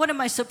awful. What am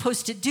I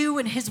supposed to do?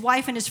 And his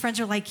wife and his friends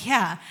are like,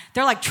 yeah.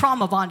 They're like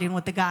trauma bonding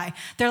with the guy.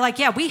 They're like,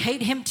 yeah, we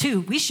hate him too.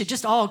 We should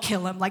just all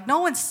kill him. Like no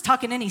one's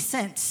talking any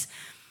sense.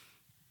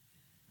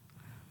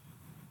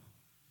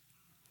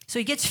 So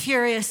he gets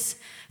furious,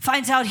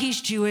 finds out he's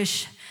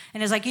Jewish,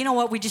 and is like, you know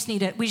what? We just need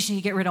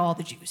to get rid of all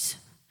the Jews.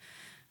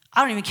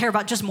 I don't even care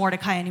about just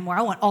Mordecai anymore.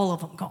 I want all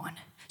of them gone.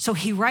 So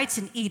he writes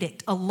an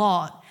edict, a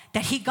law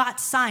that he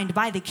got signed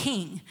by the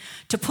king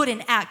to put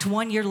in act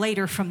 1 year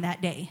later from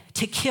that day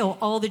to kill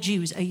all the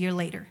Jews a year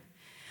later.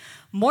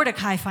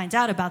 Mordecai finds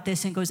out about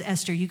this and goes,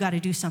 Esther, you got to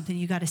do something.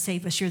 You got to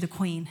save us. You're the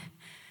queen.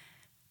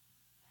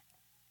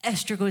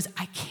 Esther goes,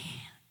 I can't.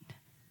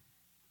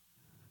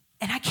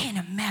 And I can't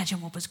imagine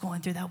what was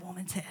going through that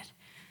woman's head.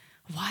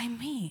 Why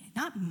me?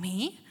 Not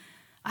me.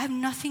 I have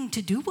nothing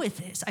to do with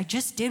this. I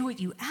just did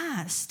what you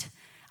asked.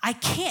 I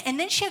can't. And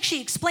then she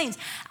actually explains,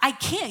 I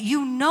can't.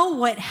 You know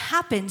what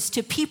happens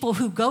to people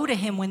who go to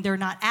him when they're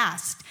not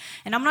asked.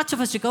 And I'm not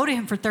supposed to go to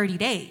him for 30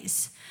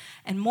 days.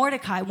 And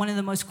Mordecai, one of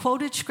the most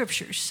quoted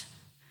scriptures,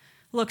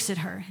 looks at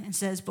her and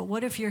says, but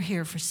what if you're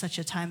here for such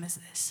a time as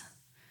this?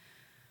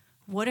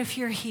 What if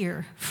you're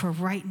here for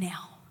right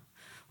now?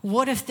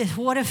 What if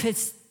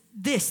it's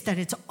this that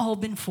it's all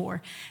been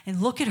for?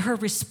 And look at her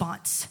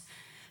response.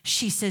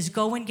 She says,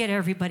 go and get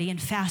everybody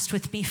and fast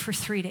with me for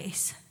 3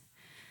 days.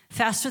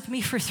 Fast with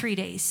me for 3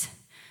 days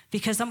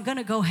because I'm going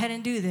to go ahead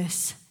and do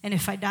this. And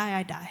if I die,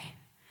 I die.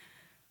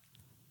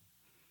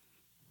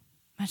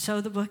 And so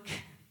the book,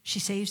 she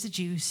saves the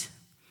Jews.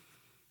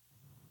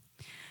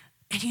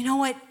 And you know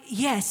what?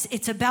 Yes,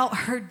 it's about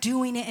her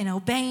doing it and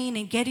obeying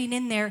and getting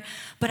in there.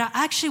 But I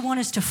actually want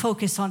us to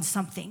focus on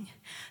something.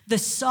 The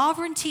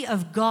sovereignty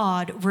of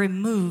God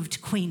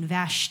removed Queen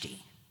Vashti.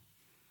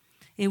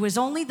 It was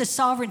only the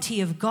sovereignty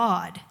of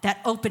God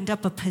that opened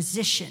up a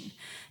position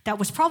that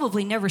was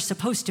probably never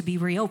supposed to be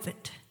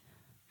reopened.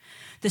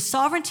 The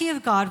sovereignty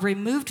of God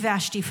removed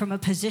Vashti from a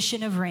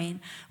position of reign.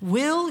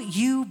 Will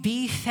you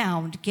be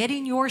found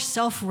getting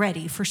yourself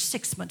ready for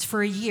 6 months,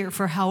 for a year,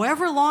 for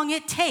however long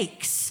it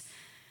takes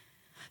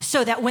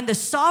so that when the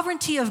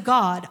sovereignty of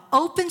God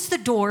opens the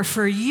door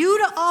for you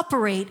to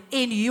operate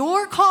in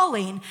your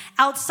calling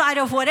outside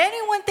of what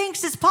anyone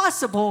thinks is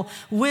possible,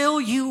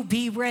 will you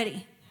be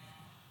ready?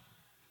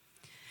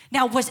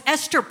 Now, was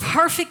Esther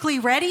perfectly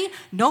ready?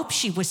 Nope,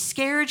 she was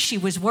scared, she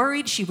was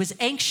worried, she was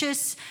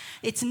anxious.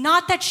 It's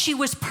not that she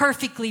was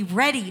perfectly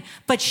ready,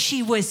 but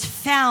she was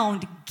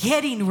found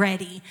getting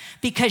ready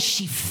because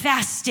she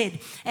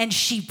fasted and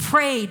she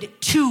prayed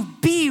to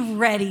be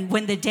ready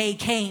when the day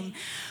came.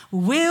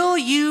 Will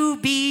you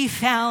be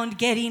found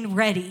getting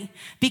ready?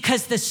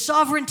 Because the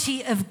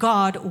sovereignty of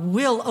God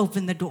will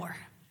open the door.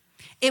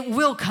 It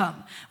will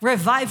come.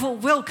 Revival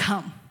will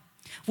come.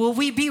 Will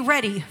we be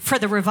ready for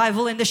the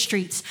revival in the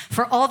streets?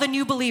 For all the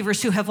new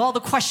believers who have all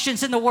the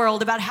questions in the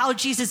world about how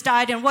Jesus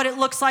died and what it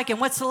looks like and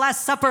what's the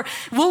Last Supper,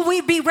 will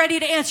we be ready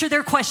to answer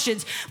their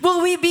questions?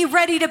 Will we be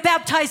ready to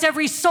baptize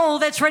every soul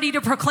that's ready to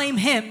proclaim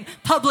him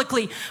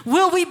publicly?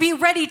 Will we be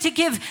ready to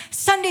give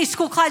Sunday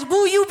school class?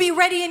 Will you be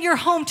ready in your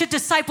home to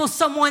disciple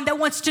someone that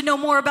wants to know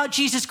more about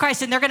Jesus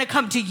Christ and they're going to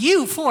come to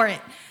you for it?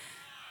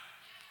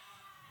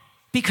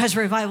 Because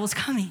revival's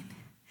coming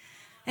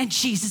and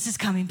Jesus is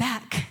coming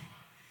back.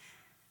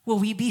 Will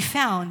we be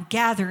found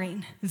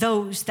gathering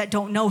those that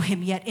don't know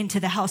him yet into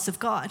the house of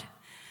God?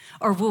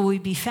 Or will we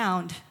be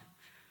found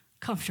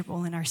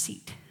comfortable in our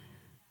seat?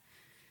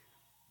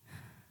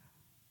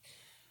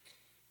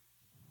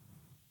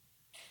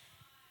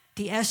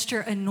 The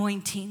Esther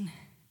anointing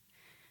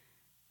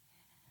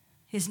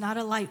is not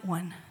a light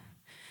one.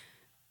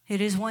 It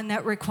is one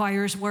that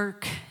requires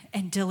work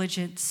and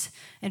diligence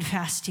and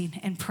fasting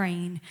and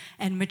praying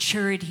and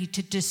maturity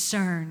to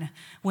discern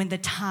when the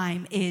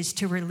time is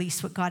to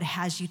release what God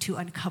has you to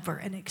uncover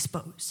and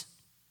expose.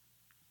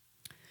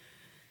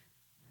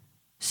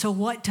 So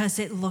what does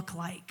it look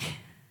like?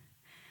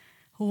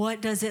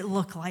 What does it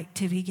look like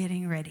to be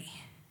getting ready?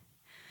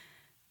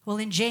 Well,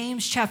 in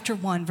James chapter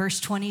 1, verse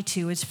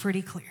 22, it's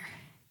pretty clear.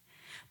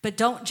 But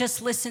don't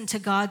just listen to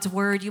God's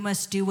word. You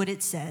must do what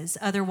it says.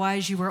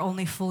 Otherwise, you are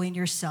only fooling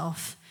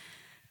yourself.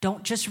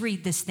 Don't just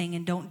read this thing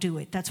and don't do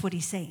it. That's what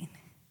he's saying.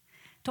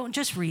 Don't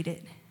just read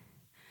it.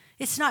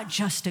 It's not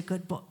just a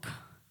good book.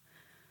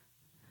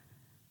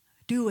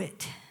 Do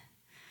it.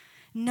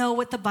 Know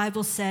what the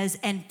Bible says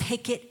and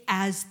pick it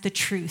as the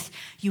truth.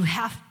 You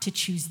have to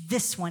choose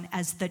this one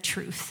as the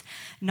truth,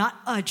 not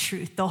a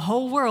truth. The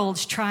whole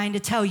world's trying to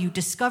tell you,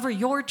 discover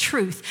your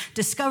truth.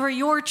 Discover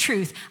your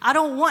truth. I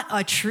don't want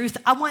a truth.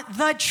 I want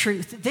the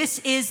truth. This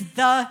is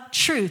the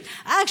truth.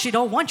 I actually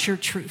don't want your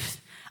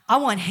truth. I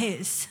want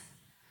his.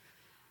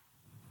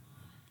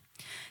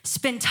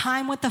 Spend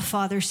time with the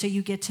Father so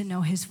you get to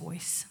know his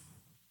voice.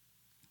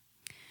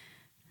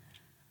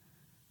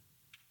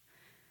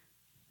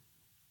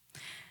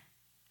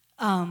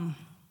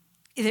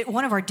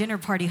 One of our dinner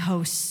party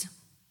hosts,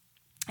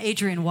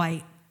 Adrian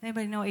White.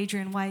 Anybody know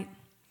Adrian White?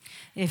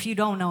 If you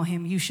don't know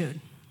him, you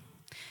should.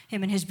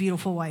 Him and his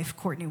beautiful wife,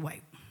 Courtney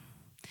White.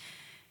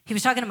 He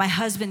was talking to my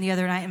husband the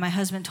other night, and my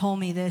husband told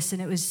me this,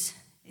 and it was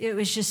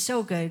just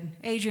so good.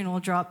 Adrian will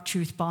drop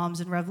truth bombs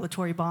and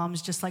revelatory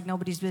bombs just like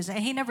nobody's business.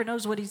 And he never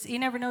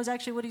knows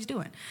actually what he's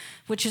doing,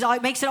 which is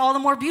makes it all the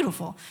more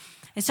beautiful.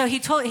 And so he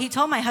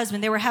told my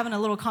husband, they were having a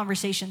little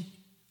conversation.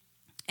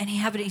 And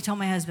he told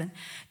my husband,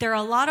 there are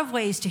a lot of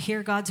ways to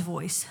hear God's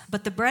voice,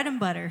 but the bread and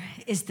butter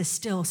is the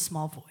still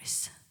small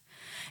voice.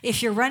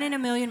 If you're running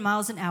 1,000,000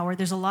 miles an hour,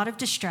 there's a lot of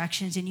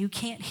distractions and you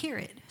can't hear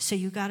it. So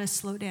you got to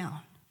slow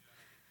down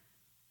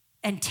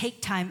and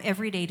take time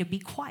every day to be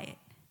quiet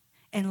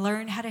and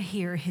learn how to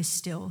hear his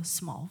still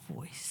small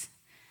voice.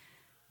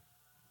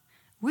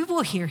 We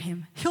will hear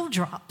him. He'll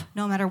drop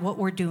no matter what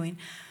we're doing.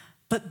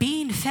 But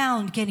being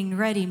found getting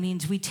ready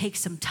means we take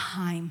some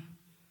time.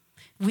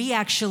 We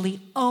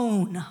actually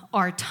own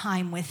our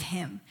time with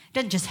him. It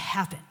doesn't just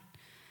happen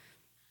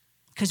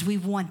because we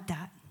want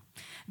that.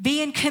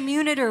 Be in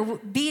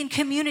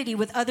community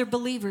with other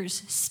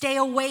believers. Stay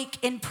awake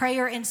in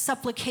prayer and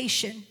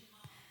supplication.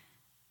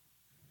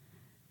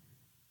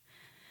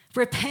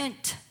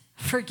 Repent,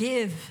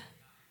 forgive.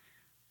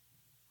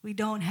 We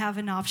don't have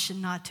an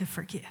option not to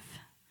forgive.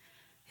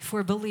 If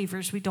we're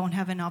believers, we don't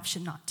have an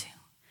option not to.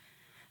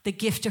 The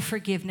gift of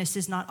forgiveness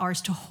is not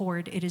ours to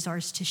hoard, it is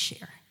ours to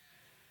share.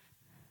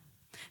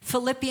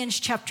 Philippians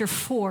chapter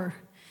 4,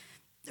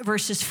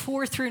 verses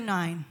 4 through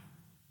 9.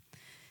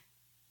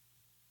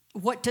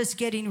 What does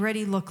getting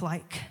ready look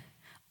like?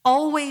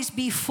 Always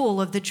be full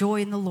of the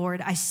joy in the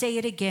Lord. I say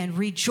it again,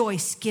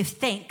 rejoice, give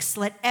thanks.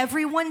 Let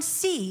everyone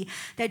see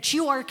that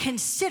you are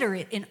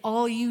considerate in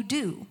all you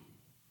do.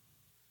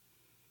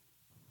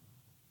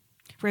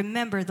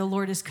 Remember, the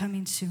Lord is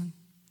coming soon.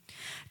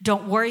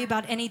 Don't worry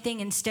about anything.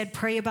 Instead,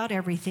 pray about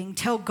everything.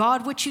 Tell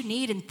God what you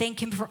need and thank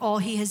him for all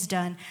he has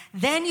done.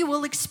 Then you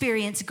will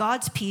experience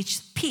God's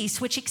peace,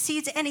 which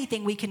exceeds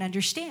anything we can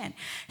understand.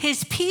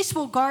 His peace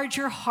will guard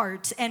your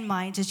hearts and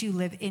minds as you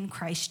live in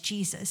Christ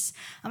Jesus.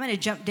 I'm going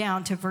to jump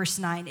down to verse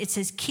 9. It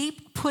says,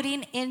 keep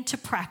putting into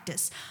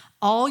practice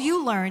all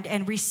you learned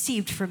and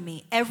received from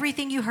me,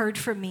 everything you heard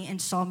from me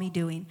and saw me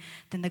doing.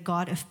 Then the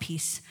God of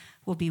peace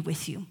will be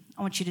with you.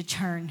 I want you to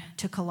turn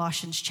to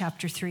Colossians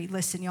chapter 3.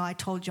 Listen, y'all, I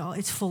told y'all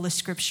it's full of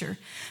scripture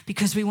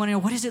because we want to know,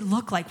 what does it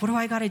look like? What do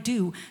I got to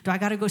do? Do I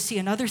got to go see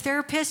another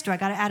therapist? Do I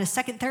got to add a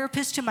second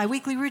therapist to my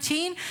weekly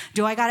routine?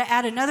 Do I got to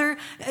add another,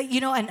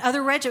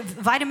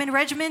 vitamin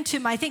regimen to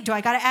my thing? Do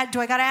I got to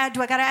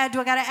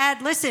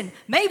add? Listen,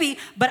 maybe,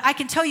 but I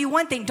can tell you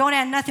one thing. Don't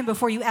add nothing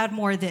before you add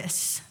more of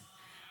this,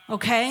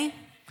 okay?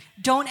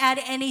 Don't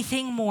add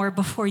anything more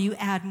before you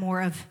add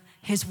more of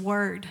his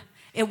word.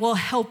 It will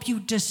help you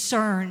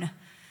discern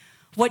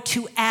what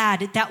to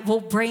add that will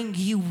bring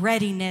you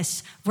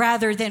readiness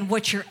rather than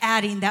what you're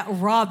adding that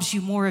robs you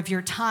more of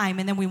your time.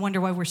 And then we wonder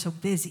why we're so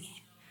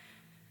busy.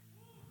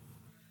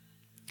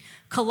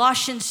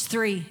 Colossians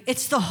 3,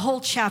 it's the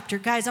whole chapter.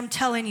 Guys, I'm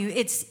telling you,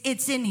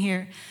 it's in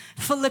here.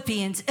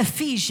 Philippians,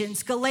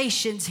 Ephesians,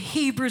 Galatians,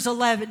 Hebrews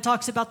 11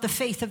 talks about the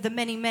faith of the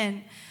many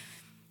men.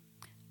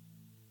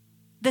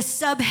 The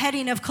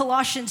subheading of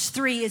Colossians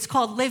 3 is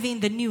called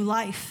Living the New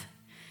Life.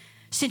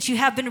 Since you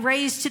have been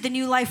raised to the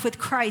new life with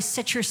Christ,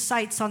 set your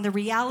sights on the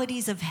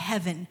realities of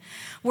heaven,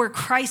 where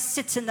Christ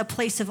sits in the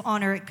place of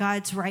honor at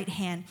God's right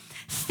hand.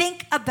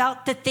 Think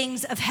about the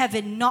things of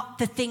heaven, not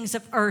the things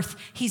of earth.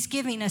 He's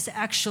giving us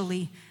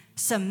actually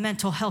some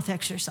mental health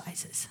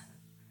exercises.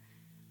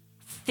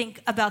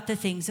 Think about the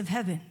things of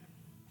heaven.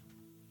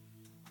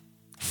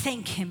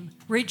 Thank him,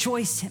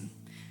 rejoice him.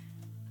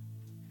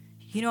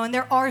 You know, and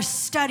there are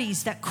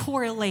studies that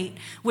correlate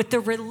with the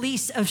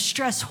release of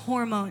stress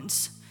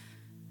hormones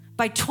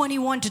by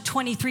 21 to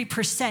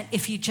 23%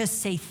 if you just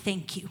say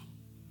thank you.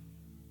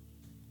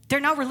 They're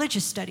not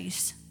religious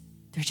studies.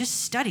 They're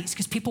just studies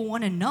because people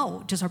want to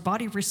know, does our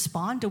body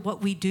respond to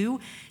what we do?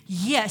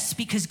 Yes,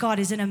 because God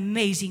is an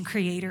amazing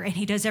creator and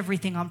he does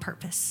everything on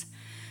purpose.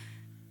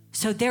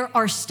 So there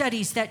are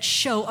studies that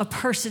show a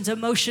person's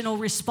emotional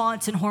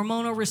response and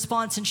hormonal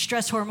response and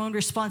stress hormone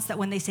response that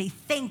when they say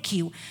thank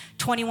you,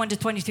 21 to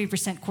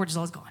 23%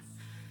 cortisol is gone.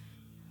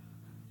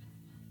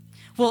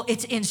 Well,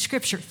 it's in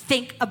scripture.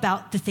 Think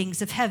about the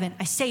things of heaven.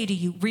 I say to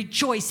you,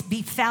 rejoice,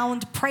 be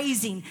found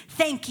praising,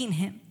 thanking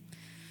him.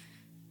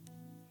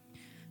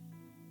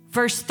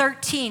 Verse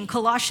 13,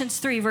 Colossians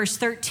 3, verse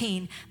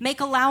 13.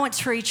 Make allowance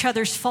for each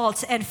other's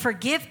faults and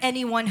forgive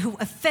anyone who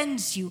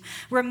offends you.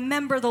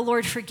 Remember the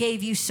Lord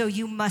forgave you, so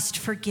you must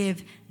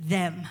forgive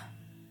them.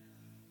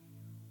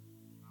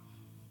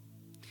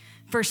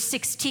 Verse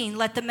 16,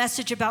 let the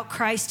message about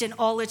Christ in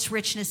all its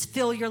richness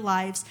fill your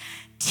lives.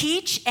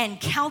 Teach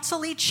and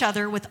counsel each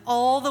other with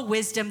all the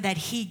wisdom that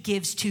he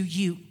gives to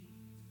you.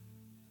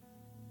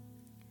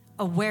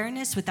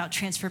 Awareness without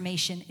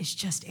transformation is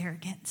just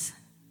arrogance.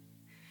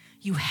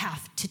 You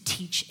have to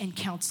teach and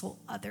counsel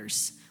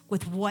others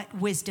with what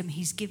wisdom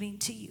he's giving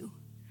to you.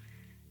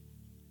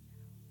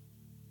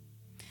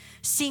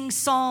 Sing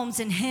psalms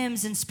and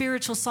hymns and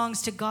spiritual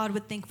songs to God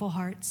with thankful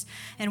hearts.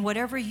 And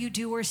whatever you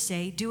do or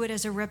say, do it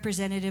as a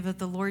representative of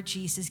the Lord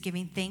Jesus,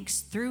 giving thanks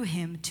through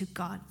him to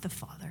God the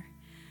Father.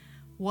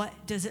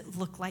 What does it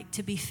look like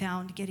to be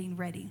found getting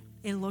ready?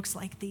 It looks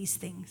like these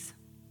things.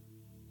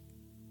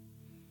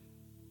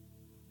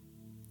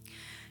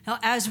 Now,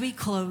 as we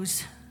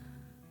close,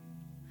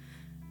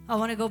 I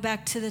want to go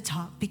back to the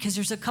top because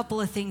there's a couple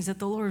of things that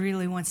the Lord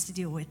really wants to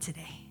deal with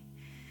today.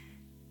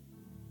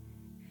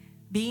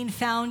 Being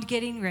found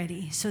getting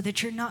ready so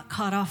that you're not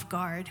caught off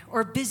guard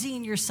or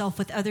busying yourself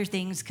with other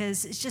things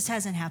because it just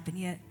hasn't happened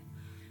yet.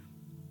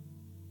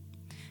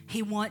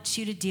 He wants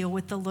you to deal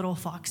with the little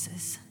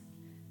foxes.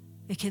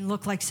 It can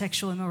look like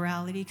sexual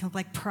immorality. It can look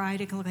like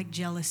pride. It can look like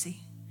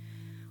jealousy.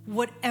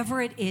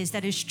 Whatever it is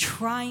that is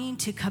trying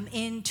to come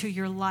into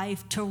your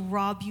life to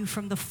rob you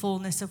from the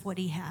fullness of what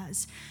he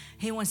has,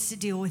 he wants to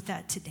deal with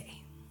that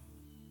today.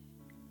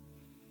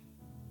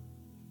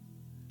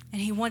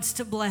 And he wants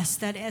to bless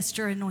that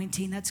Esther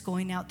anointing that's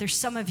going out. There's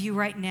some of you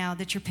right now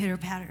that you're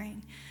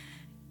pitter-pattering.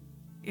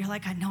 You're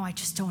like, I know, I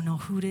just don't know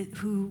who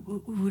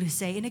to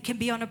say. And it can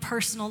be on a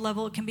personal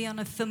level. It can be on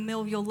a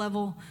familial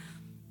level.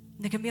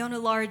 It can be on a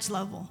large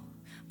level.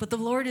 But the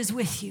Lord is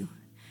with you.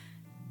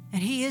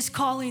 And he is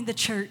calling the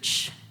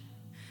church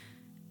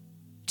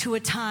to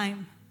a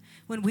time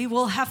when we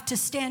will have to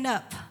stand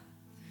up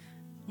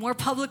more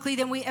publicly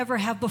than we ever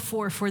have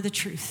before for the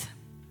truth.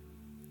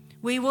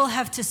 We will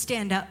have to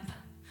stand up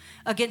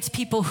against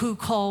people who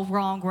call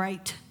wrong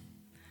right.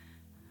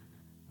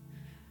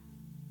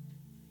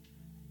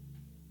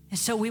 And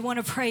so we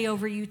want to pray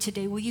over you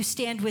today. Will you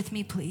stand with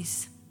me,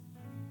 please?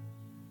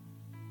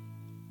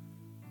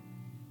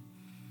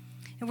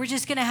 And we're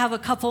just going to have a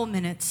couple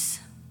minutes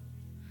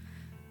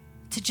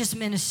to just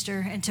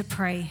minister and to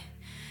pray.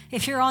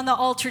 If you're on the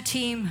altar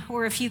team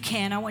or if you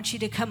can, I want you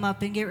to come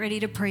up and get ready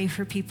to pray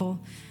for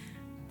people.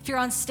 If you're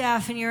on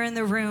staff and you're in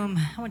the room,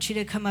 I want you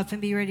to come up and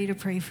be ready to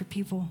pray for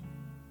people.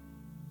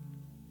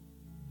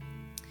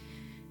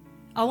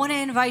 I want to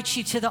invite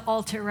you to the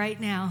altar right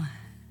now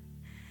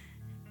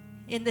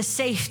in the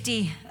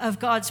safety of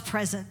God's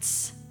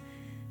presence.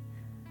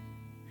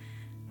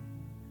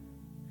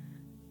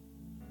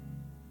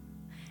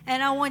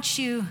 And I want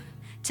you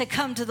to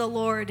come to the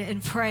Lord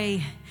and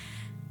pray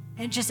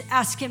and just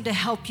ask him to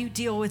help you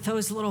deal with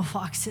those little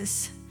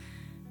foxes.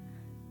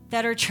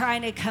 that are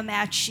trying to come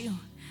at you.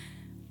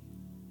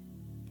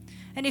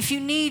 And if you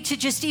need to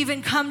just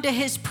even come to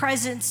his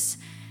presence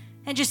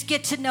and just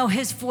get to know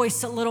his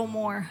voice a little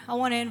more, I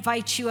want to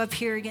invite you up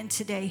here again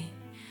today.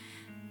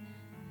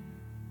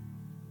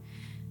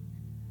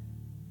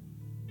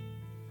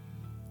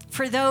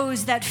 For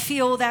those that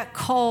feel that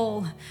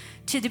call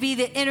to be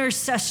the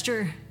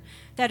intercessor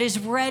that is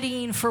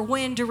readying for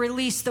when to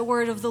release the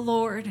word of the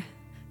Lord,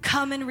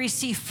 come and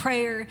receive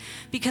prayer.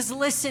 Because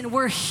listen,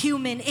 we're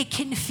human. It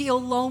can feel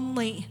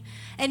lonely,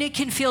 and it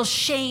can feel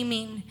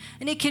shaming,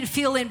 and it can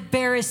feel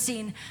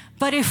embarrassing.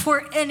 But if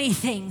we're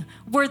anything,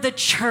 we're the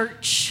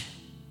church.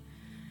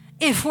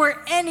 If we're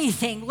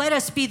anything, let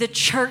us be the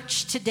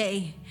church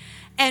today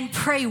and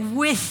pray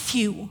with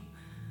you,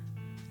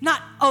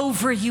 not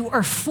over you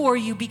or for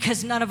you,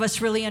 because none of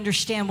us really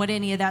understand what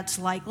any of that's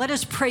like. Let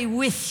us pray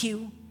with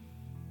you.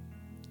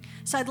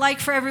 So I'd like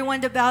for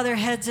everyone to bow their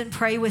heads and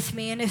pray with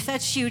me. And if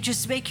that's you,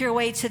 just make your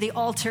way to the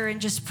altar and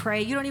just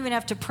pray. You don't even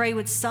have to pray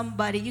with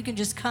somebody. You can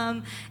just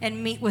come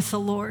and meet with the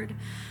Lord.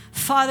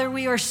 Father,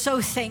 we are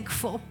so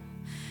thankful.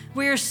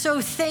 We are so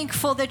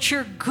thankful that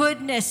your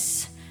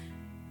goodness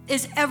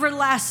is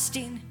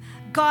everlasting.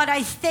 God,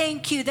 I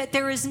thank you that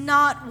there is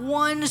not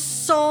one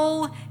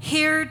soul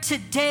here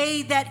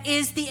today that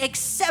is the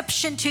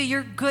exception to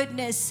your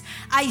goodness.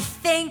 I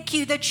thank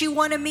you that you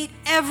want to meet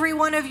every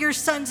one of your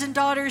sons and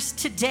daughters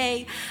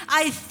today.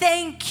 I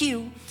thank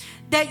you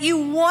that you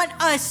want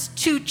us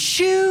to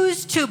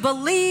choose to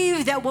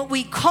believe that what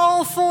we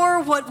call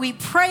for, what we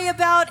pray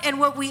about, and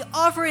what we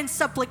offer in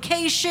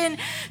supplication,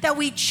 that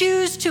we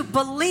choose to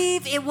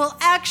believe it will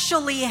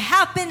actually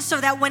happen,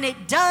 so that when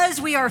it does,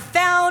 we are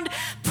found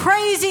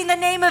praising the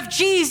name of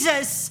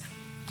Jesus.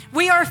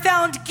 We are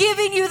found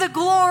giving you the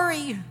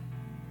glory.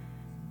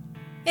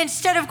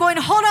 Instead of going,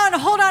 hold on,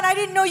 I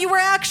didn't know you were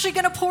actually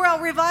going to pour out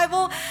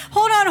revival.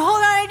 Hold on,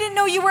 I didn't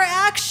know you were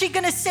actually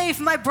going to save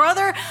my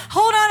brother.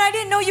 Hold on, I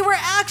didn't know you were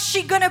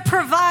actually going to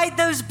provide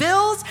those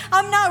bills.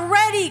 I'm not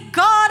ready.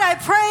 God, I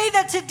pray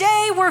that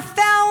today we're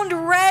found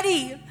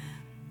ready.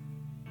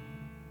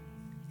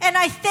 And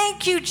I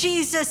thank you,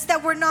 Jesus,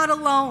 that we're not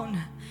alone.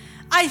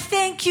 I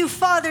thank you,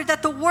 Father,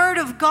 that the word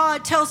of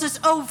God tells us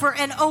over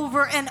and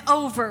over and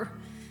over,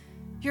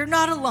 you're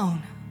not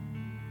alone.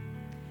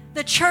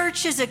 The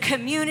church is a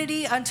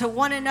community unto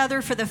one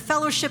another for the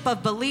fellowship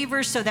of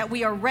believers, so that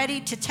we are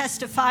ready to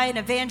testify and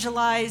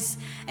evangelize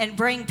and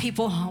bring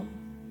people home.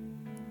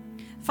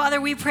 Father,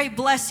 we pray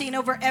blessing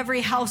over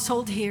every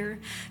household here.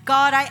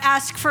 God, I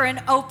ask for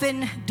an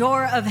open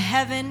door of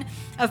heaven,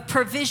 of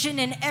provision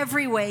in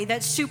every way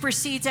that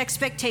supersedes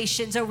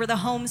expectations over the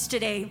homes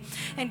today.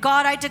 And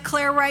God, I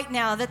declare right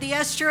now that the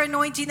Esther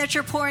anointing that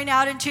you're pouring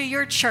out into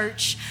your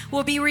church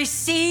will be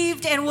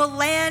received and will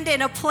land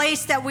in a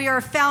place that we are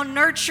found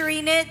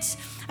nurturing it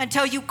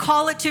until you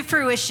call it to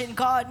fruition,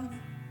 God.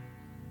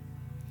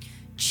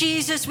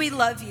 Jesus, we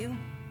love you.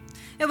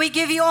 And we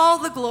give you all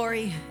the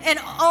glory and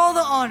all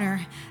the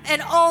honor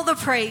and all the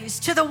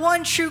praise to the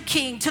one true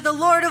King, to the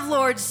Lord of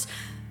Lords.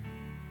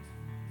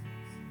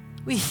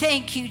 We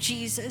thank you,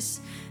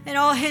 Jesus. And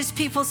all his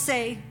people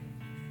say,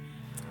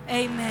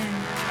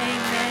 amen,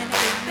 amen,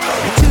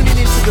 amen. You're tuning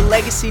into the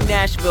Legacy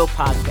Nashville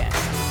podcast.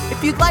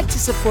 If you'd like to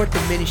support the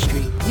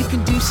ministry, you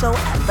can do so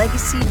at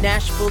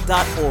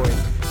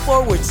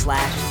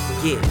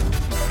legacynashville.org/give.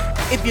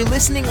 If you're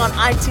listening on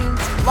iTunes,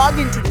 log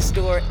into the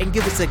store and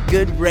give us a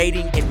good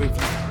rating and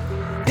review.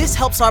 This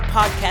helps our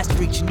podcast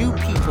reach new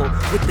people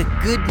with the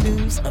good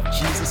news of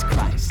Jesus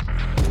Christ.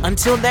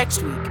 Until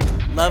next week,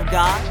 love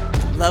God,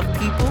 love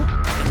people,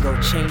 and go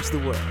change the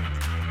world.